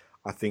 But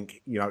I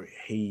think he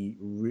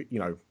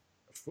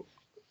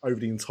over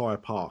the entire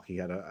park, he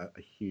had a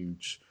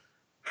huge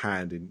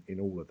hand in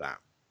all of that.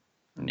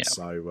 Yeah.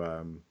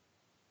 So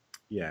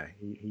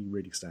he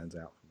really stands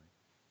out for me.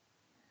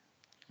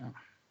 Yeah,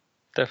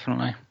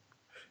 definitely.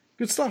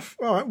 Good stuff.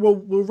 All right. Well,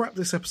 we'll wrap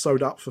this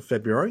episode up for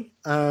February.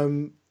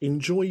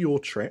 Enjoy your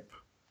trip.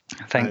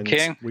 Thank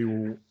you. We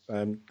will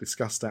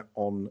discuss that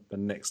on the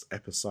next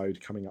episode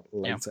coming up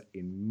later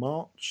in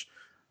March.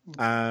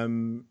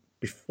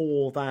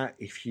 Before that,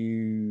 if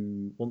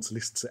you want to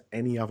listen to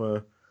any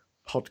other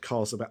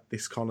podcasts about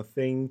this kind of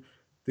thing,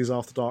 This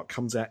After Dark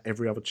comes out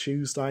every other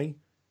Tuesday.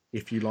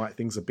 If you like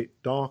things a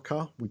bit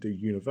darker, we do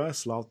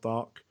Universal After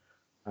Dark,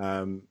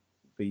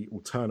 the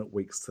alternate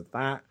weeks to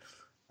that.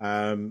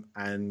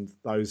 And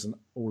those and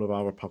all of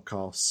our other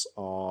podcasts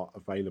are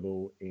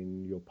available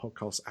in your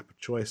podcast app of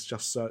choice.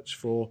 Just search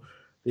for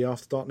the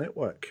After Dark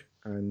Network.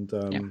 And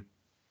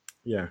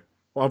Well,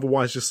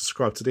 otherwise, just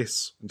subscribe to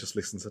this and just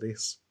listen to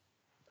this.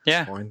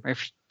 Yeah,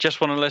 if you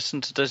just want to listen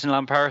to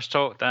Disneyland Paris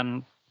Talk,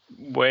 then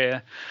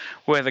we're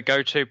the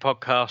go-to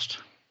podcast.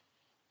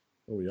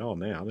 Well, we are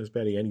now. There's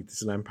barely any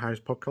Disneyland Paris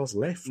podcasts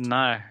left.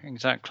 No,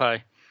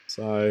 exactly.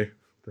 So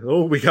they'll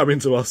all be coming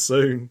to us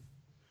soon.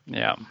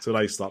 Yeah. Until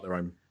they start their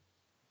own,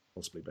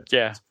 possibly better.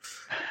 Yeah.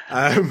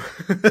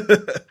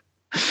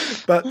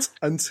 But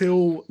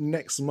until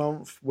next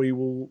month, we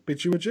will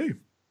bid you adieu.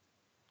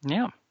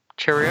 Yeah.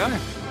 Cheerio.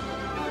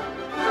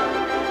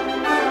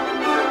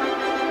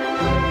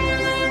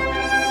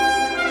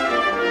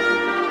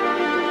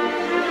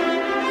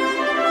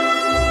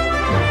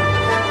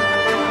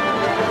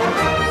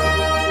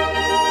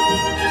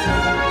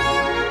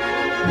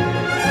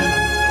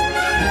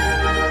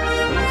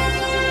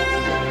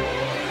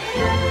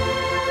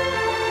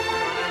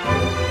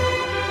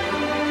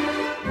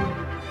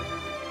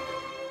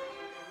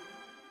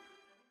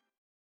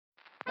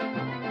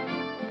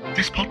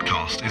 This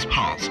podcast is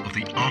part of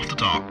the After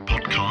Dark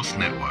Podcast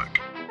Network.